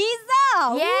Chef Fiza.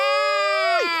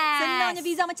 Senangnya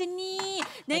Fiza macam ni.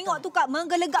 Tengok tu Kak,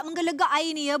 menggelegak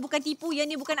air ni ya. Bukan tipu ya,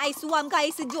 ni bukan air suam ke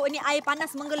air sejuk ni, air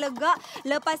panas menggelegak.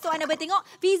 Lepas tu anda boleh tengok,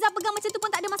 Fiza pegang macam tu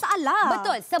pun tak ada masalah.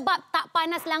 Betul, sebab tak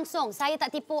panas langsung. Saya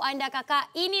tak tipu anda kakak.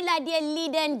 Inilah dia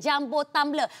Leiden jumbo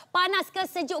tumbler. Panas ke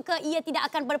sejuk ke, ia tidak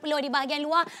akan berpeluh di bahagian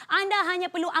luar. Anda hanya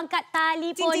perlu angkat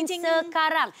telefon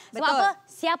sekarang. Sebab apa?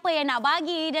 Siapa yang nak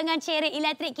bagi dengan cerek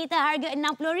elektrik kita harga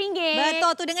RM60?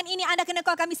 Betul tu. Dengan ini anda kena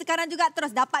call kami sekarang juga.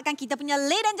 Terus dapatkan kita punya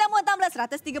Leiden jumbo tumbler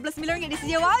RM139 di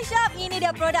CJ Wow Shop. Ini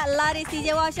dia produk laris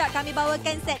CJ Wow Shop. Kami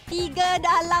bawakan set 3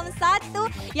 dalam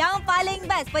 1. Yang paling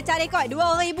best, pecah rekod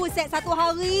 2,000 set satu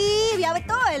hari. Biar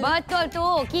betul. Betul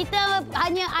tu. Kita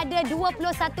hanya ada 21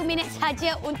 minit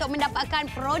saja untuk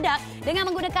mendapatkan produk dengan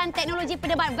menggunakan teknologi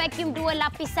penebat vacuum 2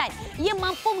 lapisan. Ia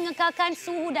mampu mengekalkan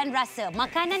suhu dan rasa.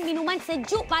 Makanan, minuman,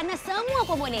 sejuk, panas, semua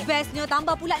pun boleh. Bestnya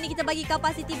tambah pula ni kita bagi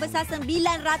kapasiti besar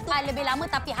 900. Lebih lama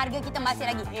tapi harga kita masih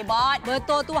lagi hebat.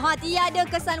 Betul tu. Tiada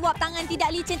kesan wap tangan tidak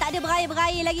licin, tak ada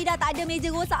berair-berair lagi dah, tak ada meja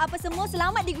rosak apa semua.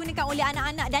 Selamat digunakan oleh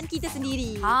anak-anak dan kita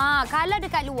sendiri. Kalau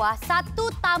dekat luar,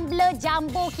 satu tumbler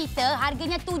jumbo kita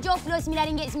harganya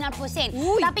RM79.90.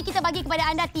 Tapi kita bagi kepada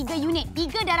anda 3 unit.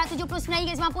 3 darab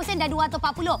RM79.90 dan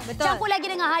 240. Betul. Campur lagi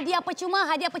dengan hadiah percuma.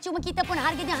 Hadiah percuma kita pun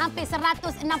harganya hampir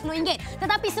RM160.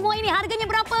 Tetapi semua ini harganya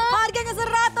berapa? Harganya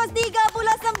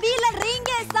RM139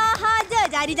 sahaja.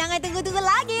 Jadi jangan tunggu-tunggu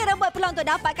lagi. Rebut peluang untuk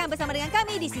dapatkan bersama dengan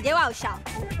kami di CJ Wow Shop.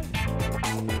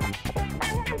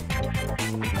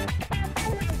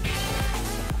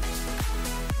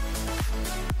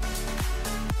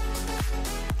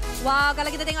 Wow, kalau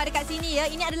kita tengok dekat sini ya,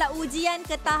 ini adalah ujian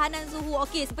ketahanan suhu.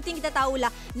 Okey, seperti yang kita tahulah,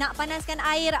 nak panaskan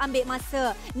air ambil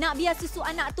masa. Nak biar susu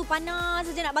anak tu panas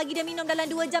saja, nak bagi dia minum dalam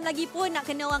 2 jam lagi pun nak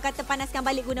kena orang kata panaskan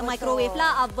balik guna microwave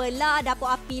lah, oven lah,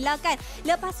 dapur api lah kan.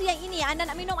 Lepas tu yang ini, anda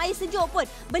nak minum air sejuk pun,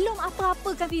 belum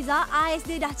apa-apa kan Fiza, ais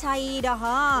dia dah cair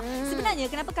dah. Sebenarnya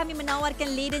kenapa kami menawarkan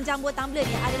Leiden jumbo tumbler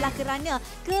ni adalah kerana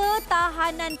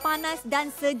ketahanan panas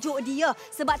dan sejuk dia.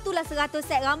 Sebab itulah 100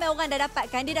 set ramai orang dah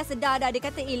dapatkan, dia dah sedar dah, dia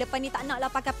kata lepas ni tak naklah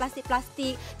pakai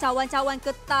plastik-plastik, cawan-cawan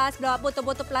kertas,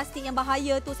 botol-botol plastik yang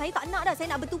bahaya tu. Saya tak nak dah,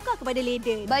 saya nak bertukar kepada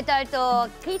Leiden. Betul tu.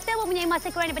 Kita mempunyai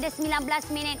masa kurang daripada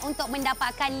 19 minit untuk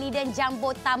mendapatkan Leiden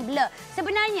jumbo tumbler.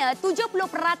 Sebenarnya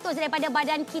 70% daripada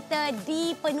badan kita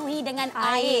dipenuhi dengan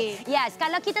air. Yes,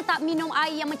 kalau kita tak minum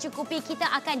air yang mencukupi, kita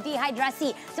akan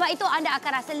dehidrasi. Sebab itu anda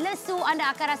akan rasa lesu, anda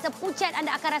akan rasa pucat,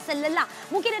 anda akan rasa lelah.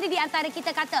 Mungkin ada di antara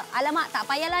kita kata, alamak tak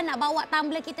payahlah nak bawa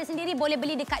tumbler kita sendiri, boleh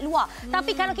beli dekat luar.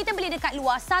 Tapi kalau kita beli dekat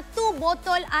luar, satu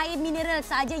botol air mineral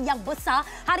saja yang besar,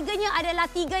 harganya adalah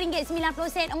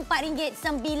RM3.90,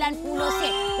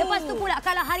 RM4.90. Lepas tu pula,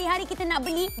 kalau hari-hari kita nak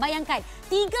beli, bayangkan,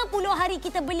 30 hari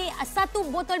kita beli satu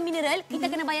botol mineral, kita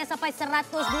kena bayar sampai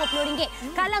RM120.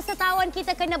 Kalau setahun,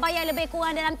 kita kena bayar lebih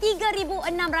kurang dalam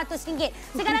RM3,600.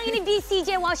 Sekarang ini di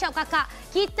CJ Wow Shop kakak,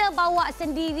 kita bawa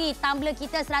sendiri tumbler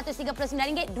kita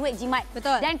RM139, duit jimat.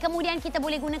 Betul. Dan kemudian kita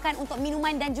boleh gunakan untuk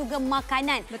minuman dan juga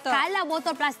makanan. Betul. Kalau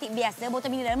botol plastik biasa,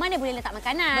 botol mineral, mana boleh letak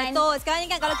makanan? Betul. Sekarang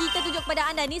ni kan kalau kita tunjuk kepada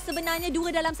anda ni sebenarnya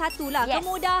 2 dalam 1 lah.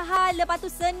 Kemudahan, lepas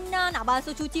tu senang. Nak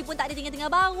basuh cuci pun tak ada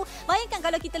tinggal-tinggal bau. Bayangkan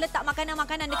kalau kita letak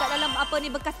makanan-makanan dekat dalam apa ni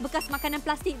bekas-bekas makanan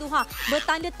plastik tu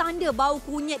bertanda-tanda bau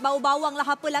kunyit, bau bawang lah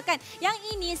apalah kan. Yang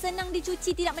ini senang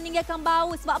dicuci, tidak meninggalkan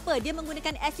bau. Sebab apa? Dia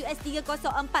menggunakan SUS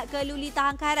 304 keluli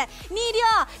tahan karat. Ni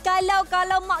dia.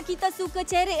 Kalau mak kita suka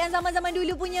cerek yang zaman-zaman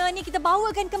dulu punya ni, kita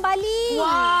bawakan kembali.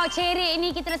 Wow, cerek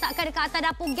ni kita letakkan dekat atas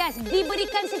dapur gas,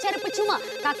 diberikan secara percuma.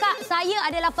 Kakak, saya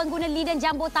adalah pengguna Leiden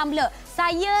jumbo tumbler.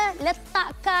 Saya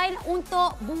letakkan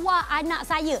untuk buah anak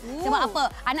saya. Sebab apa?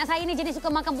 Anak saya ni jenis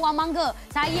suka makan buah mangga.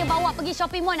 Saya bawa pergi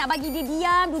shopping mall, nak bagi dia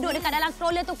diam, duduk dekat dalam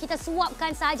stroller tu, kita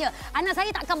suapkan saja. Anak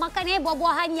saya takkan makan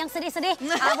buah-buahan yang sedih-sedih,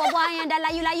 buah-buahan yang dah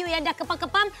layu-layu, yang dah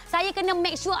kepam-kepam. Saya kena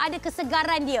make sure ada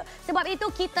kesegaran dia. Sebab itu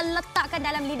kita letakkan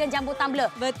dalam Leiden jumbo tumbler.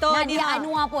 Betul. Nadia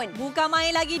Anwar pun. Bukan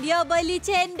main lagi, dia beli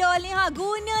cendol ni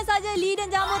Guna saja Leiden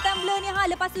jambu tumbler ni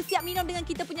lepas tu siap minum dengan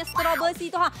kita punya straw bersih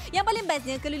tu Yang paling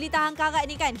bestnya keluli tahan karat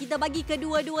ni kan, kita bagi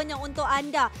kedua-duanya untuk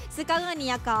anda. Sekarang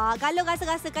ni Kak, kalau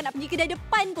rasa-rasakan nak pergi kedai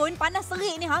depan pun panas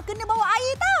serik ni kena bawa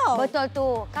air tau. Betul tu.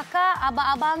 Kakak,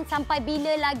 abang-abang, sampai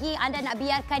bila lagi anda nak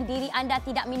biarkan diri anda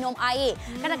tidak minum air?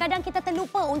 Kadang-kadang kita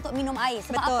terlupa untuk minum air.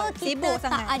 Sebab betul. Apa? Kita Sibuk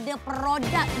tak sangat. ada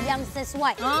produk yang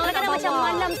sesuai. Kadang-kadang macam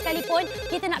malam sekalipun,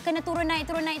 kita nak kena turun naik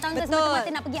tangga semata-mata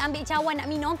nak pergi ambil cawan nak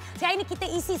minum. Sekarang ini kita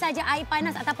isi saja air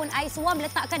panas ataupun air suam,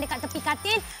 letakkan dekat tepi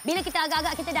katil. Bila kita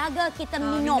agak-agak kita dahaga, kita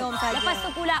minum. Lepas tu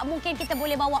pula mungkin kita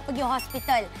boleh bawa pergi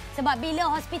hospital. Sebab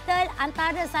bila hospital,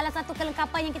 antara salah satu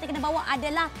kelengkapan yang kita kena bawa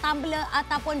adalah tumbler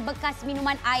ataupun bekas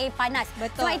minuman air panas.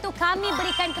 Betul. Sebab itu kami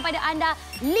berikan kepada anda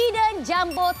Leiden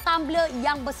Jumbo Tumbler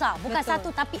yang besar. Bukan satu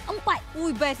tapi 4.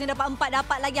 Ui, best ni dapat 4,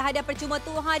 dapat lagi hadiah percuma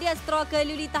tu. Dia straw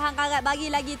keluli tahan karat, bagi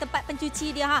lagi tempat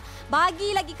pencuci dia.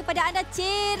 Bagi lagi kepada anda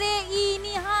cerek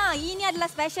ini. Ini adalah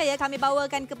special ya, kami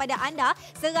bawakan kepada anda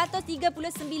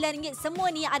RM139. Semua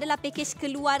ni adalah pakej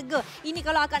keluarga. Ini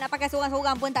kalau akak nak pakai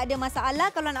seorang-seorang pun tak ada masalah.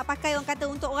 Kalau nak pakai orang kata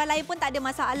untuk orang lain pun tak ada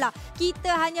masalah.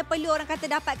 Kita hanya perlu orang kata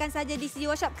dapatkan saja di CD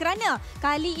Workshop kerana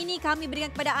kali ini kami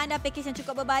berikan kepada anda pakej yang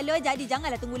cukup berbaloi. Jadi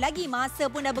janganlah tunggu lagi. Masa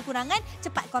pun dah berkurangan.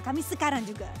 Cepat call kami sekarang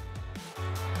juga.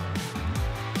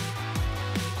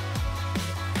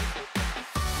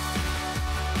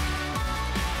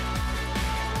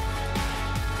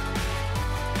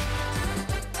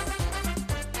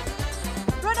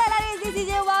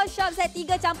 Workshop set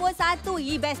 3 campur 1.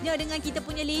 Bestnya dengan kita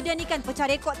punya Leiden ni kan pecah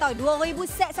rekod tau. 2,000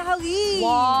 set sehari.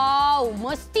 Wow,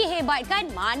 mesti hebat kan?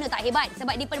 Mana tak hebat?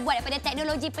 Sebab diperbuat daripada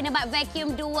teknologi penebat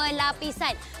vacuum 2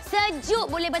 lapisan. Sejuk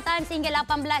boleh bertahan sehingga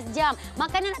 18 jam.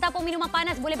 Makanan ataupun minuman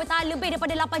panas boleh bertahan lebih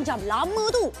daripada 8 jam. Lama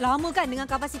tu. Lama kan dengan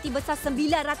kapasiti besar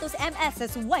 900 ml.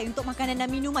 Sesuai untuk makanan dan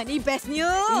minuman.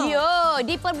 Bestnya. Ya,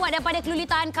 diperbuat daripada keluli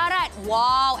tahan karat.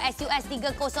 Wow, SUS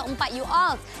 304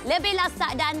 UL. Lebih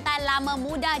lasak dan tak lama,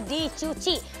 mudah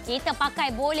dicuci. Kita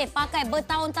boleh pakai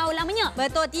bertahun-tahun lamanya.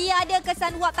 Betul, tiada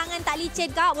kesan wap tangan tak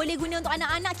licin Kak. Boleh guna untuk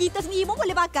anak-anak, kita sendiri pun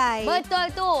boleh pakai.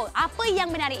 Betul tu. Apa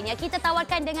yang menariknya, kita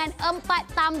tawarkan dengan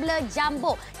 4 tumbler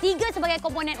jumbo. 3 sebagai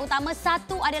komponen utama,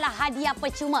 1 adalah hadiah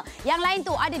percuma. Yang lain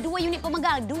tu ada 2 unit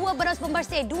pemegang, 2 berus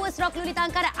pembersih, 2 straw keluli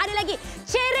tahan karat. Ada lagi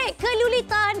cerek keluli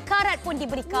tahan karat pun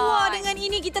diberikan. Wah, dengan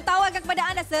ini kita tawarkan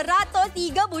kepada anda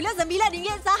RM139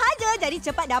 sahaja. Jadi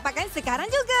cepat dapatkan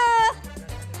sekarang juga.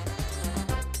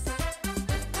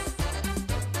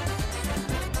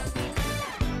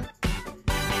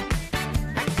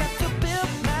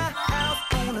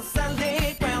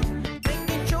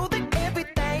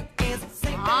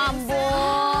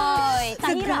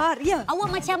 Ya. Awak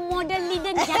macam model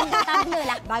Leiden jumbo tumbler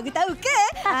lah. Baru tahu ke?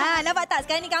 Nampak tak?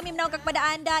 Sekarang ni kami menawarkan kepada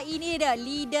anda. Ini dia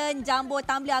Leiden jumbo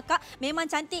tumbler Kak. Memang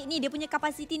cantik ni. Dia punya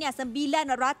kapasiti ni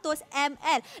 900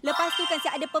 ml. Lepas tu kan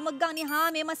siap ada pemegang ni.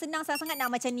 Memang senang sangat-sangat. Nak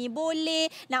macam ni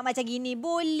boleh. Nak macam gini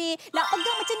boleh. Nak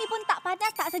pegang macam ni pun tak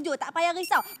panas, tak sejuk. Tak payah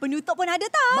risau. Penutup pun ada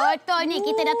tau. Betul ni.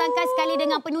 Kita datangkan sekali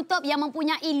dengan penutup yang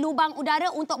mempunyai lubang udara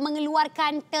untuk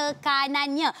mengeluarkan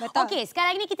tekanannya. Betul. Okey,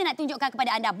 sekarang ni kita nak tunjukkan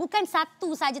kepada anda. Bukan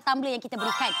satu saja tumbler yang kita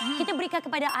berikan. Kita berikan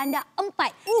kepada anda 4.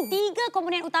 3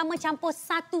 komponen utama campur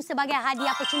 1 sebagai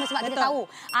hadiah percuma. Sebab kita tahu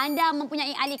anda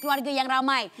mempunyai ahli keluarga yang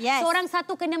ramai. Seorang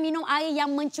satu kena minum air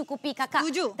yang mencukupi Kakak.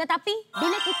 Setuju. Tetapi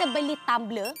bila kita beli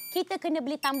tumbler, kita kena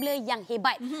beli tumbler yang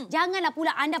hebat. Janganlah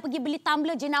pula anda pergi beli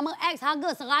tumbler jenama X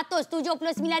harga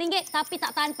RM179 tapi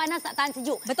tak tahan panas, tak tahan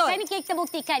sejuk. Betul. Sekarang ni kita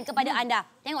buktikan kepada anda.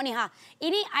 Tengok ni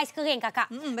Ini ais kering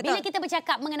Kakak. Bila kita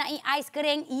bercakap mengenai ais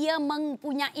kering, ia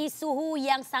mempunyai suhu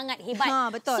yang sangat hebat.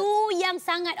 Betul. Suhu yang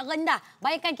sangat rendah.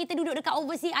 Bayangkan kita duduk dekat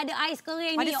overseas ada ais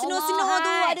kering ni. Ada seno-seno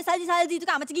tu, ada salji-salji tu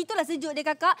kan. Macam gitulah sejuk dia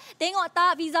Kakak. Tengok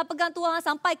tak Fiza pegang tu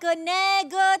sampai ke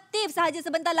negatif sahaja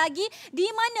sebentar lagi. Di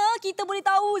mana kita boleh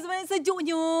tahu sebenarnya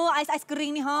sejuknya ais-ais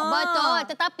kering ni. Betul.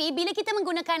 Tetapi bila kita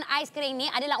menggunakan ais kering ni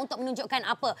adalah untuk menunjukkan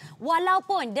apa?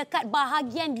 Walaupun dekat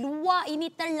bahagian luar ini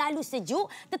terlalu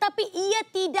sejuk, tetapi ia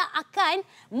tidak akan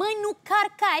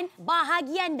menukarkan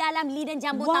bahagian dalam Leiden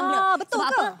jumbo tumbler. Betul Sebab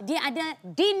ke? apa? Dia ada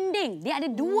dinding. Dia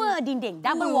ada 2 dinding.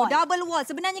 Double wall. Double wall.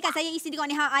 Sebenarnya kan saya isi tengok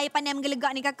ni air panas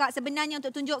menggelegak ni Kakak. Sebenarnya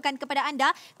untuk tunjukkan kepada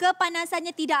anda,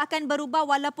 kepanasannya tidak akan berubah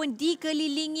walaupun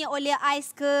dikelilingi oleh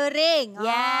ais kering.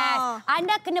 Yes.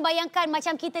 Anda kena bayangkan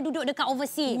macam kita duduk dekat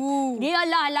overseas.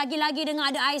 Dialah lagi-lagi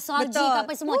dengan ada ais salji ke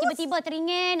apa semua. Tiba-tiba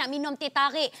teringin nak minum teh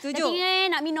tarik.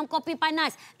 Teringin nak minum kopi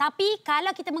panas. Tapi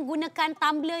kalau kita menggunakan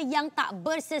tumbler yang tak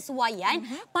bersesuaian,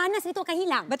 panas itu akan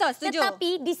hilang. Betul, setuju.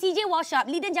 Tetapi di CJ Workshop,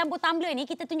 Leiden Jumbo Tumbler ni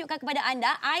kita tunjukkan kepada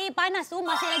anda, air panas tu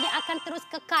masih lagi akan terus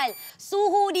kekal.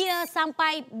 Suhu dia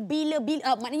sampai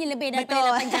bila-bila, maknanya lebih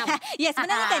daripada 8 jam. Ya,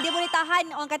 sebenarnya kan dia boleh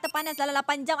tahan orang kata panas dalam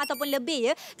 8 jam ataupun lebih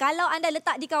ya. Kalau anda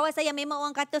letak di kawasan yang memang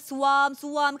orang kata suam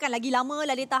kan, lagi lama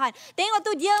lah dia tahan. Tengok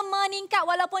tu dia meningkat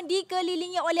walaupun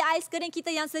dikelilingi oleh ais kering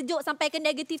kita yang sejuk sampai ke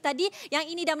negatif tadi.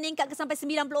 Yang ini dah meningkat ke sampai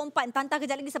 94. Tantang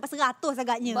kejap lagi sampai 100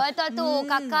 agaknya. Betul tu.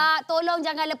 Kakak, tolong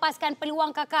jangan lepaskan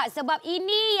peluang kakak. Sebab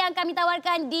ini yang kami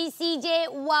tawarkan di CJ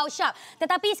Wow Shop.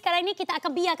 Tetapi sekarang ni kita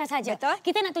akan biarkan saja. Betul.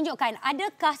 Kita nak tunjukkan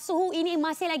adakah suhu ini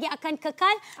masih lagi akan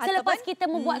kekal selepas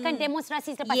kita membuatkan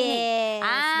demonstrasi selepas ini.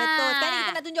 Betul. Sekarang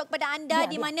kita nak tunjuk kepada anda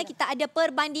di mana kita ada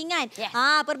perbandingan.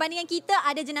 Perbandingan kita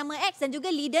ada jenama X dan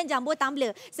juga Leiden Jumbo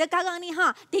Tumbler. Sekarang ni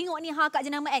tengok ni kat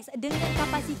jenama X dengan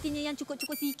kapasitinya yang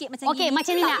cukup-cukup sikit macam ni. Okey,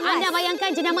 macam ni nak. Anda bayangkan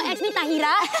jenama X ni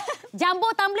Tahira. Jumbo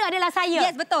Tumbler adalah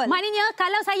saya. Yes, betul. Maknanya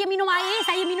kalau saya minum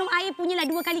air punyalah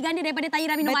 2 kali ganda daripada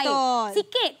Tahira minum air.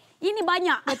 Sikit. Ini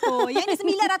banyak. Betul. Yang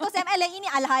ni 900 ml. Yang ini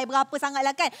alahai berapa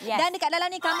sangatlah kan. Yes. Dan dekat dalam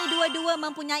ni kami dua-dua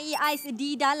mempunyai ais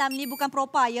di dalam ni. Bukan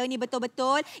propa ya. Ini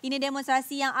betul-betul. Ini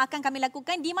demonstrasi yang akan kami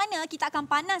lakukan. Di mana kita akan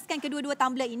panaskan kedua-dua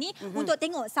tumbler ini. Untuk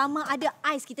tengok sama ada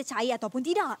ais kita cair ataupun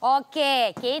tidak.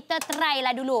 Okey. Kita try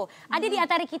lah dulu. Ada di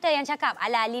antara kita yang cakap,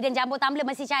 alah Leiden Jumbo Tumbler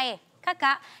mesti cair.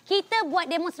 Kakak, kita buat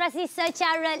demonstrasi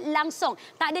secara langsung.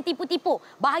 Tak ada tipu-tipu.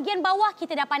 Bahagian bawah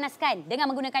kita dah panaskan dengan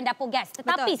menggunakan dapur gas.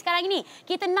 Tetapi sekarang ini,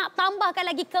 kita nak tambahkan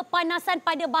lagi kepanasan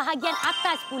pada bahagian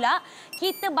atas pula.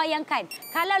 Kita bayangkan,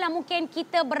 kalaulah mungkin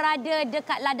kita berada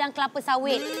dekat ladang kelapa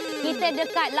sawit. Kita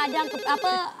dekat ladang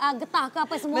getah ke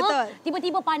apa semua.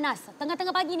 Tiba-tiba panas. Tengah-tengah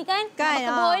pagi ni kan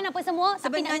kebun apa semua.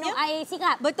 Tapi nak minum air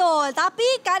sirap. Betul.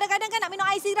 Tapi kadang-kadang kan nak minum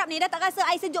air sirap ni, dah tak rasa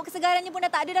air sejuk kesegarannya pun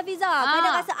dah tak ada dah, Fiza.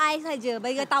 Kadang rasa air saja,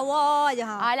 bagi tawar je.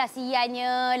 Alah,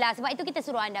 siannya lah. Sebab itu kita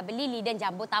suruh anda beli Leiden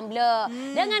Jumbo Tumbler.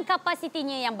 Dengan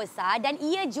kapasitinya yang besar dan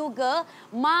ia juga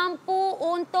mampu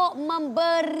untuk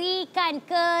memberikan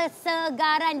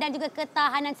kesegaran dan juga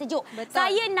ketahanan sejuk. Betul.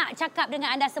 Saya nak cakap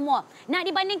dengan anda semua. Nak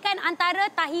dibandingkan antara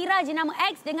Tahira jenama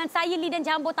X dengan saya Leiden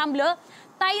Jumbo Tumbler,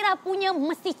 Tahira punya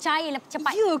mesti cair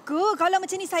cepat. Ya ke? Kalau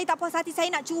macam ni saya tak puas hati.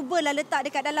 Saya nak cubalah letak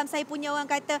dekat dalam saya punya orang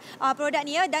kata produk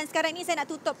ni ya. Dan sekarang ni saya nak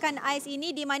tutupkan ais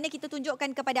ini di mana kita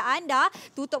tunjukkan kepada anda.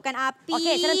 Tutupkan api.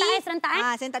 Okey,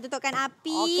 serentak. Saya nak tutupkan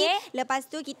api. Okey. Lepas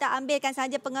tu kita ambilkan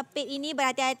saja pengepit ini.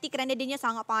 Berhati-hati kerana dia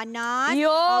sangat panas. Yo.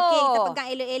 Okey, kita pegang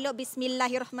elok-elok.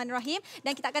 Bismillahirrahmanirrahim.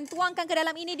 Dan kita akan tuangkan ke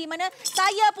dalam ini di mana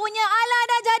saya punya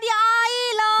dah jadi air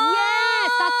lah. Yes,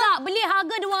 kakak beli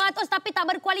harga 200 tapi tak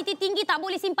berkualiti tinggi, tak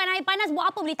boleh simpan air panas, buat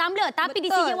apa beli tumbler? Tapi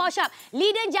di CJ Wow Shop,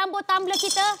 Leiden Jumbo Tumbler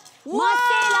kita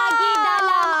masih lagi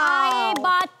dalam air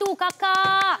batu,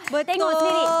 kakak. Tengok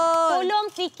sendiri. Tolong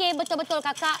fikir betul-betul,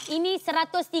 kakak. Ini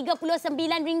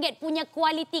RM139 punya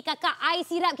kualiti, kakak. Air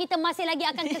sirap kita masih lagi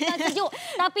akan kekal sejuk.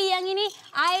 Tapi yang ini,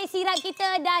 air sirap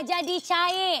kita dah jadi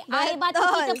cair. Air batu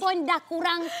kita pun dah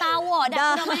kurang tawar,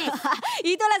 dah kurang manis.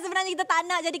 Itulah sebenarnya kita tak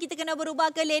nak. Jadi kita kena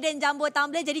berubah ke Leiden Jumbo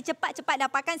Tumbler. Jadi cepat-cepat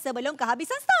dapatkan sebelum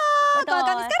kehabisan stok. Betul.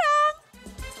 Kami sekarang.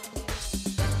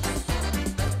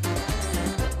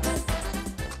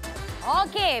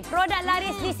 Okey, produk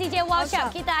laris di CJ Wow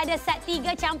Shop. Kita ada set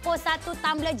 3 campur 1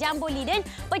 tumbler Jumbo Leiden.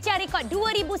 Pecah rekod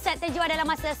 2,000 set terjual dalam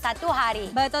masa 1 hari.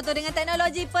 Betul tu, dengan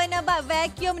teknologi penebat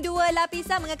vacuum 2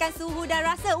 lapisan mengekang suhu dan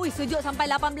rasa. Sejuk sampai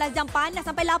 18 jam, panas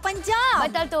sampai 8 jam.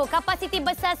 Betul tu, kapasiti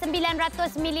besar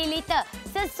 900 ml.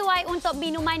 Sesuai untuk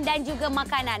minuman dan juga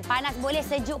makanan. Panas boleh,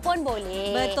 sejuk pun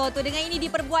boleh. Betul tu, dengan ini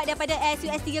diperbuat daripada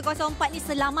SUS 304 ni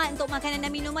selamat untuk makanan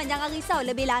dan minuman. Jangan risau,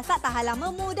 lebih lasak, tahan lama,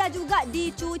 mudah juga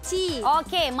dicuci.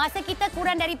 Okey, masa kita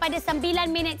kurang daripada 9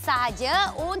 minit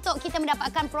sahaja untuk kita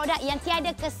mendapatkan produk yang tiada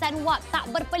kesan wap. Tak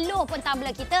berpeluh pun tumbler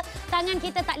kita. Tangan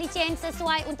kita tak licin,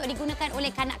 sesuai untuk digunakan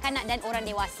oleh kanak-kanak dan orang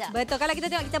dewasa. Betul, kalau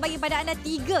kita tengok, kita bagi pada anda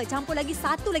 3, campur lagi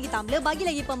 1 lagi tumbler, bagi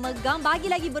lagi pemegang, bagi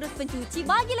lagi berus pencuci,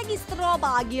 bagi lagi straw,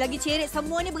 bagi lagi cerit.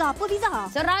 Semua ni berapa,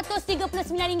 Fiza?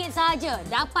 RM139 sahaja.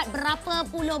 Dapat berapa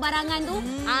puluh barangan tu?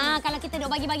 Kalau kita duk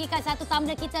bagi-bagikan satu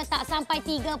tumbler kita tak sampai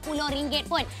RM30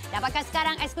 pun. Dapatkan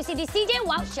sekarang eksklusif di CJ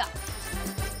Wow Shop.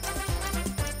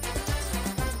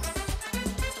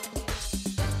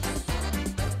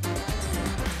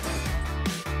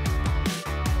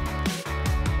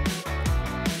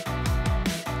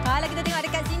 Kalau kita tengok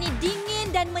dekat sini, dingin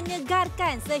dan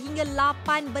menyegarkan sehingga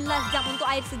 18 jam untuk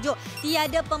air sejuk.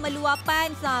 tiada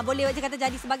pemeluapan. Boleh kata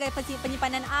jadi sebagai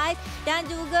penyimpanan ais dan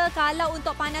juga kalau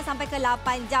untuk panas sampai ke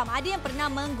 8 jam. Ada yang pernah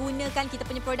menggunakan kita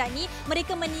punya produk ni,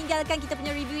 mereka meninggalkan kita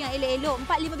punya review yang elok-elok.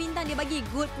 4-5 bintang dia bagi.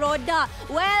 Good product.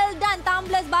 Well done.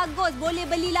 Tumblers bagus. Boleh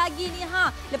beli lagi ni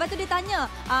Lepas tu dia tanya,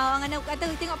 orang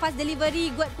kata tengok fast delivery,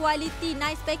 good quality,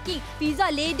 nice packing. Pizza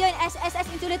Leiden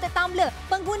SSS Isulated Tumbler.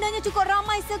 Penggunanya cukup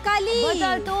ramai sekali.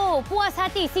 Betul tu. Puas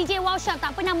hati. CJ Wow Shop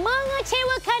tak pernah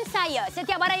mengecewakan saya.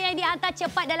 Setiap barang yang dihantar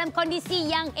cepat dalam kondisi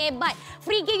yang hebat.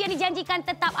 Free gift yang dijanjikan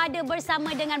tetap ada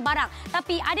bersama dengan barang.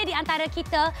 Tapi ada di antara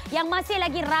kita yang masih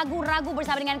lagi ragu-ragu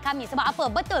bersama dengan kami. Sebab apa?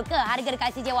 Betul ke harga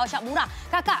dekat CJ Wow Shop murah?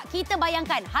 Kakak, kita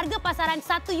bayangkan harga pasaran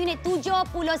 1 unit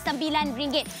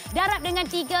RM79. Darab dengan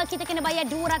 3, kita kena bayar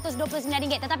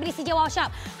RM229. Tetapi di CJ Wow Shop,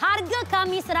 harga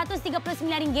kami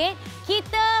RM139.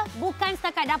 Kita bukan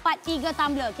setakat dapat 3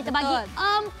 tumbler. Kita bagi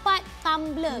 4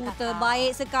 tumbler.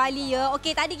 Terbaik sekali ya.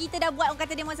 Okey, tadi kita dah buat orang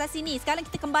kata demonstrasi ni. Sekarang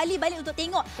kita kembali balik untuk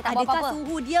tengok adakah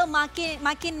suhu dia makin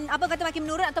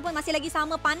menurun ataupun masih lagi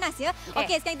sama panas ya.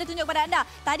 Okey, sekarang kita tunjuk kepada anda.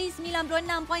 Tadi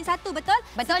 96.1 betul?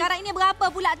 Sekarang ini berapa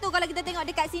pula tu kalau kita tengok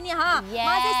dekat sini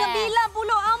Masih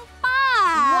 94.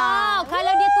 Wow,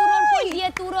 kalau dia turun pun dia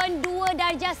turun 2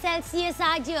 darjah Celsius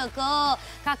saja ke.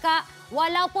 Kakak,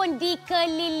 walaupun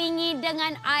dikelilingi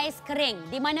dengan ais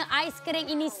kering, di mana ais kering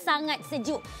ini sangat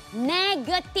sejuk,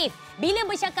 negatif. Bila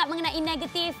bercakap mengenai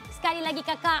negatif, sekali lagi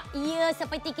kakak, ia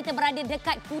seperti kita berada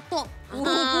dekat kutub.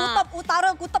 Kutub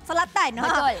utara, kutub selatan.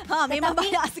 Betul. Memang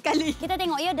banyak sekali. Kita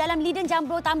tengok ya, dalam Leiden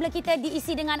jumbo tumbler kita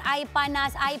diisi dengan air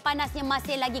panas. Air panasnya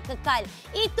masih lagi kekal.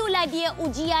 Itulah dia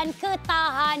ujian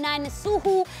ketahanan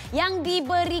suhu yang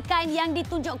diberikan, yang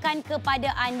ditunjukkan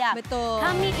kepada anda. Betul.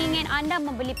 Kami ingin anda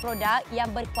membeli produk yang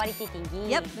berkualiti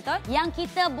tinggi. Yep, betul. Yang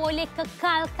kita boleh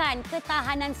kekalkan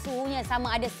ketahanan suhunya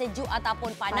sama ada sejuk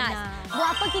ataupun panas.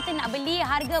 Buat apa kita nak beli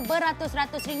harga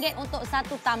beratus-ratus ringgit untuk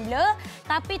satu tumbler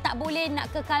tapi tak boleh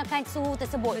nak kekalkan suhu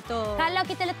tersebut. Betul. Kalau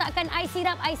kita letakkan air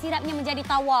sirapnya menjadi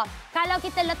tawar. Kalau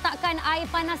kita letakkan air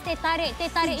panas teh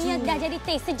tariknya dah jadi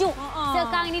teh sejuk.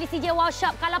 Sekarang ini di CJ Wow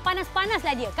Shop, kalau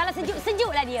panas-panaslah dia. Kalau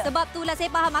sejuk-sejuklah dia. Sebab itulah saya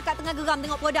faham akak tengah geram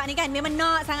tengok produk ni kan. Memang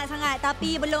nak sangat-sangat.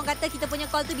 Tapi belum kata kita punya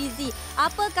call tu busy.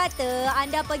 Apa kata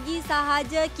anda pergi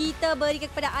sahaja kita berikan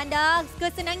kepada anda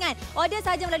kesenangan. Order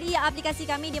sahaja melalui aplikasi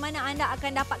kami di mana anda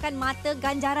akan dapatkan mata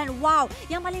ganjaran wow.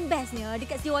 Yang paling bestnya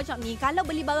dekat CJ Wow Shop ni, kalau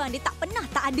beli barang dia tak pernah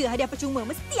tak ada hadiah percuma.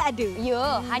 Mesti ada.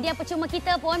 Ya, hadiah percuma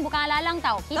kita pun bukan alang-alang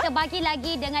tau. Kita bagi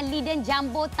lagi dengan Leiden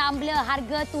Jumbo Tumbler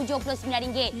harga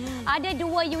RM79. Ada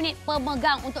 2 unit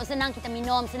pemegang untuk senang kita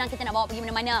minum, senang kita nak bawa pergi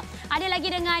mana-mana. Ada lagi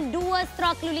dengan 2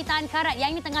 straw keluli tahan karat. Yang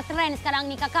ini tengah trend sekarang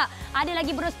ni kakak. Ada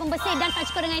lagi berus pembersih dan tak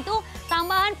cukup dengan itu,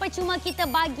 tambahan percuma kita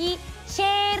bagi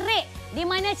cerek. Di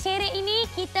mana cerek ini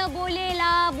kita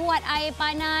bolehlah buat air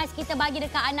panas, kita bagi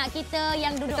dekat anak kita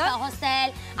yang duduk kat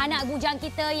hostel, anak bujang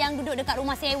kita yang duduk dekat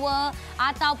rumah sewa,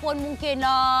 ataupun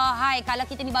mungkinlah kalau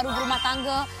kita ni baru berumah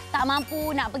tangga, tak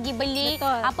mampu nak pergi beli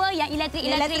apa yang elektrik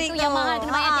tu yang mahal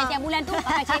kena bayar tiap-tiap bulan tu,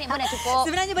 pakai cerek pun dah cukup.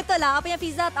 Sebenarnya betul lah apa yang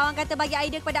Fiza orang kata bagi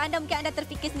idea kepada anda, mungkin anda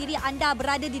terfikir sendiri anda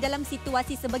berada di dalam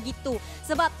situasi sebegitu.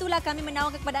 Sebab itulah kami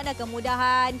menawarkan kepada anda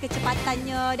kemudahan,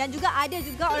 kecepatannya dan juga ada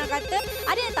juga orang kata,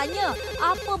 ada yang tanya,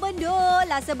 apa benda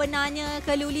lah sebenarnya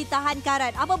keluli tahan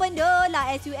karat? Apa benda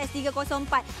lah SUS 304?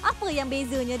 Apa yang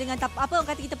bezanya dengan apa orang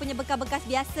kata kita punya bekas-bekas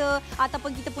biasa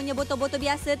ataupun kita punya botol-botol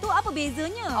biasa tu, apa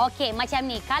bezanya? Okey, macam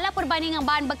ni. Kalau perbandingan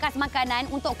bahan bekas makanan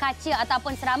untuk kaca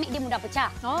ataupun seramik, dia mudah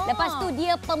pecah. Lepas tu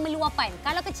dia pemeluapan.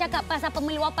 Kalau kita cakap pasal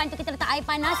pemeluapan tu, kita letak air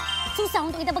panas, susah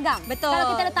untuk kita pegang. Betul.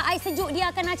 Kalau kita letak air sejuk, dia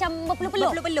akan macam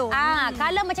berpeluh-peluh.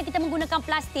 Kalau macam kita menggunakan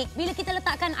plastik, bila kita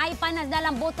letakkan air panas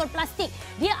dalam botol plastik,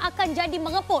 dia akan jadi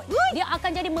mengeput. Dia akan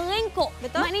jadi merengkuk.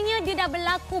 Betul. Maknanya dia dah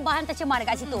berlaku bahan tercemar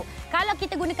dekat situ. Kalau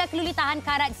kita gunakan keluli tahan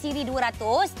karat siri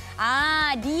 200,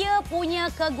 dia punya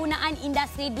kegunaan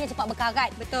industri dia cepat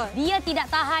berkarat. Betul. Dia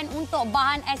tidak tahan untuk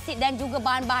bahan asid dan juga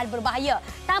bahan-bahan berbahaya.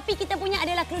 Tapi kita punya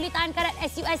adalah keluli tahan karat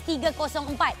SUS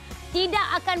 304. Tidak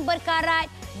akan berkarat,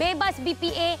 bebas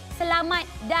BPA, selamat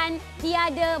dan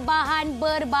tiada bahan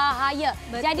berbahaya.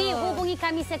 Betul. Jadi hubungi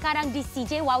kami sekarang di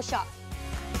CJ Wow Shop.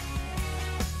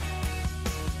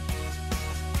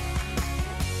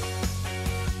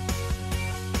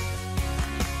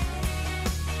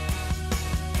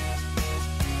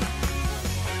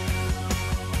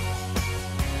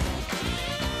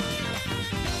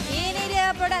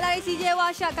 Produk dari CJ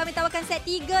Workshop. Kami tawarkan set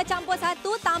 3 campur 1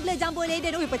 tumbler jumbo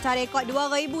Leiden. Ui, pecah rekod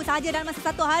 2,000 sahaja dalam masa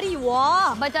 1 hari.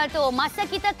 Wah. Betul tu. Masa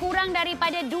kita kurang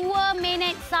daripada 2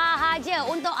 minit sahaja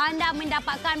untuk anda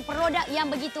mendapatkan produk yang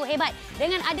begitu hebat.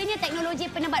 Dengan adanya teknologi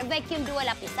penebat vacuum 2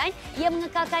 lapisan, ia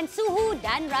mengekalkan suhu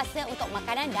dan rasa untuk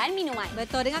makanan dan minuman.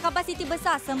 Betul. Dengan kapasiti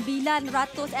besar 900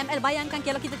 ml. Bayangkan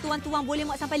kalau kita tuang-tuang boleh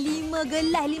muat sampai 5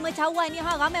 gelas, 5 cawan ni.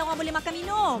 Ramai orang boleh makan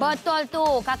minum. Betul tu.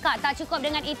 Kakak, tak cukup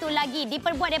dengan itu lagi.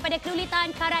 Diperbuat daripada kelulitan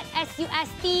karat SUS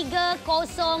 304.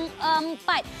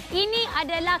 Ini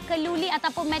adalah keluli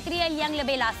ataupun material yang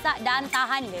lebih lasak dan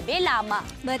tahan lebih lama.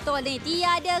 Betul ni.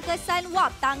 Tiada kesan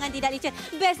wap. Tangan tidak licin.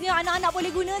 Bestnya anak-anak boleh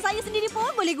guna. Saya sendiri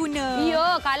pun boleh guna.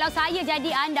 Ya, kalau saya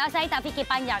jadi anda, saya tak fikir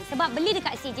panjang. Sebab beli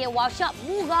dekat CJ Workshop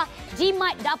murah,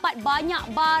 jimat, dapat banyak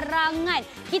barangan.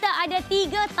 Kita ada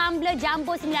 3 tumbler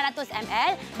jumbo 900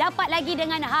 ml. Dapat lagi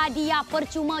dengan hadiah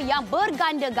percuma yang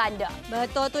berganda-ganda.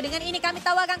 Betul tu. Dengan ini kami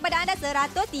tawarkan kepada anda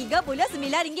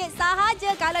RM139 sahaja.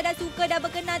 Kalau dah suka, dah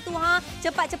berkenan tu,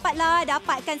 cepat-cepatlah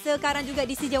dapatkan sekarang juga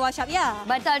di CJ Workshop ya.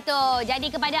 Betul tu.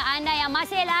 Jadi kepada anda yang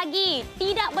masih lagi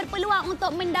tidak berpeluang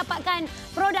untuk mendapatkan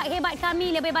produk hebat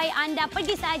kami, lebih baik anda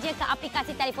pergi saja ke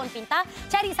aplikasi telefon pintar,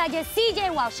 cari saja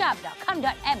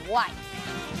cjworkshop.com.my.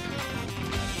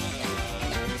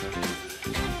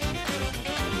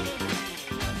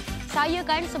 Saya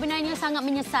kan sebenarnya sangat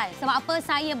menyesal. Sebab apa?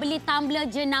 Saya beli tumbler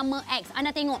jenama X.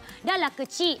 Anda tengok, dah lah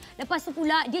kecil. Lepas tu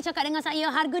pula dia cakap dengan saya,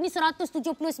 harga ni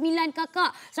 179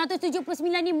 kakak.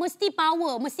 179 ni mesti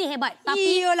power, mesti hebat.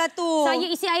 Tapi iyalah tu. Saya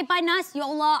isi air panas. Ya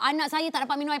Allah, anak saya tak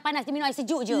dapat minum air panas. Dia minum air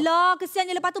sejuk je. Lah,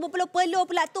 kesiannya lepas tu berpeluh-peluh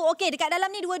pula tu. Okey, dekat dalam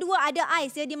ni dua-dua ada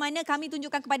ais ya. Di mana kami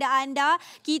tunjukkan kepada anda.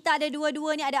 Kita ada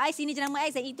dua-dua ni ada ais. Ini jenama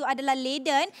X dan itu adalah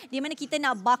Leiden. Di mana kita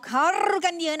nak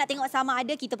bakarkan dia. Nak tengok sama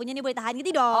ada kita punya ni boleh tahan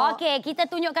ke tidak. Okey, kita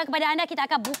tunjukkan kepada anda, kita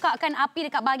akan bukakan api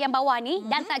dekat bahagian bawah ni.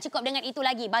 Dan tak cukup dengan itu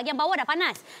lagi. Bahagian bawah dah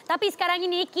panas. Tapi sekarang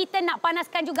ini kita nak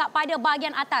panaskan juga pada bahagian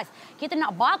atas. Kita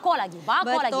nak bakar lagi,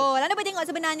 bakar lagi. Betul. Anda boleh tengok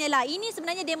sebenarnya lah. Ini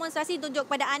sebenarnya demonstrasi tunjuk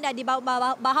kepada anda di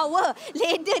bahawa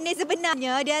Leiden ni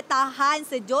sebenarnya dia tahan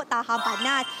sejuk, tahan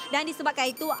panas. Dan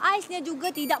disebabkan itu, aisnya juga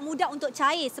tidak mudah untuk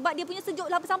cair. Sebab dia punya sejuk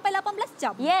sampai 18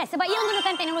 jam. Yes, sebab ia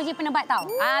menggunakan teknologi penebat tau.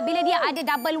 Bila dia ada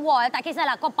double wall, tak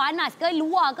kisahlah kau panas ke,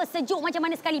 luar ke, sejuk macam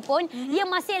mana sekalipun, ia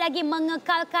masih lagi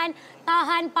mengekalkan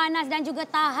tahan panas dan juga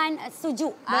tahan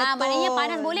sejuk. Maknanya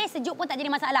panas boleh, sejuk pun tak jadi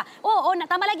masalah. Oh,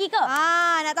 nak tambah lagi ke?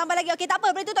 Nak tambah lagi. Okey, tak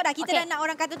apa. Boleh tutup dah. Kita dah nak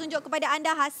orang kata tunjuk kepada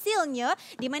anda hasilnya.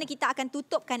 Di mana kita akan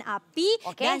tutupkan api.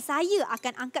 Dan saya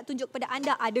akan angkat tunjuk kepada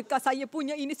anda. Adakah saya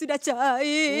punya ini sudah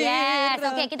cair? Yes.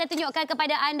 Okey, kita tunjukkan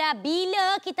kepada anda.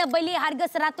 Bila kita beli harga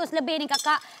 100 lebih ni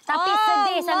kakak. Tapi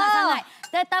sedih sangat-sangat.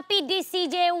 Tetapi di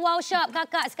CJ Workshop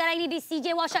kakak. Sekarang ini di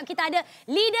CJ Workshop kita ada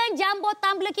Leiden jumbo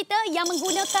tumbler kita yang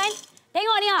menggunakan,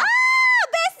 tengok ni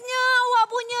bestnya awak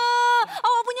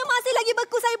punya masih lagi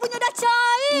beku, saya punya dah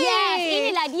cair. Yes,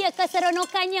 inilah dia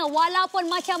keseronokannya. Walaupun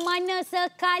macam mana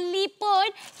sekalipun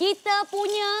kita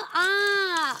punya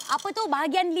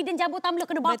bahagian Leiden jumbo tumbler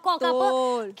kena bakar ke apa,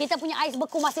 kita punya ais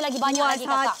beku masih lagi banyak lagi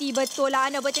kakak. Hati betul lah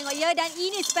anda boleh tengok ya. Dan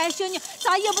ini specialnya.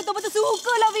 Saya betul-betul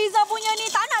sukalah Fiza punya ni.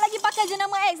 Tak nak lagi pakai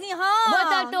jenama X ni.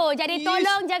 Betul tu. Jadi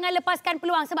tolong jangan lepaskan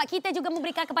peluang sebab kita juga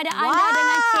memberikan kepada anda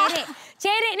dengan cerik.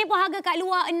 Cerik ni pun harga kat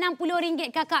luar RM60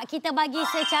 kakak. Kita bagi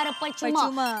secara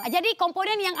percuma. Jadi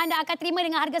komponen yang anda akan terima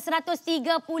dengan harga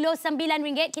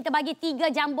RM139, kita bagi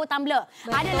 3 jumbo tumbler.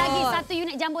 Ada lagi 1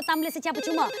 unit jumbo tumbler secara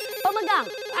percuma. Pemegang,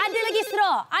 ada lagi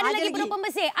straw, ada lagi penuh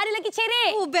pembersih, ada lagi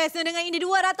cerik. Bestnya dengan ini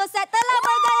 200 set telah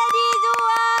berjaya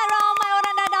dijual. Ramai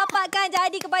orang dah dapatkan.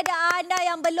 Jadi kepada anda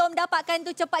yang belum dapatkan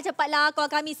tu, cepat-cepatlah call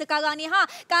kami sekarang ni.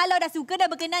 Kalau dah suka, dah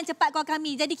berkenan, cepat call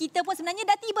kami. Jadi kita pun sebenarnya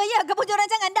dah tiba ya ke penjuru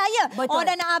rancangan dah ya. Betul.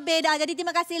 Dah nak habis dah. Jadi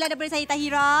terima kasihlah daripada saya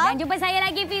Tahira. Dan jumpa saya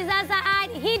lagi Fiza saat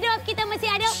hidup kita mesti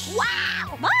ada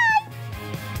wow. Bye.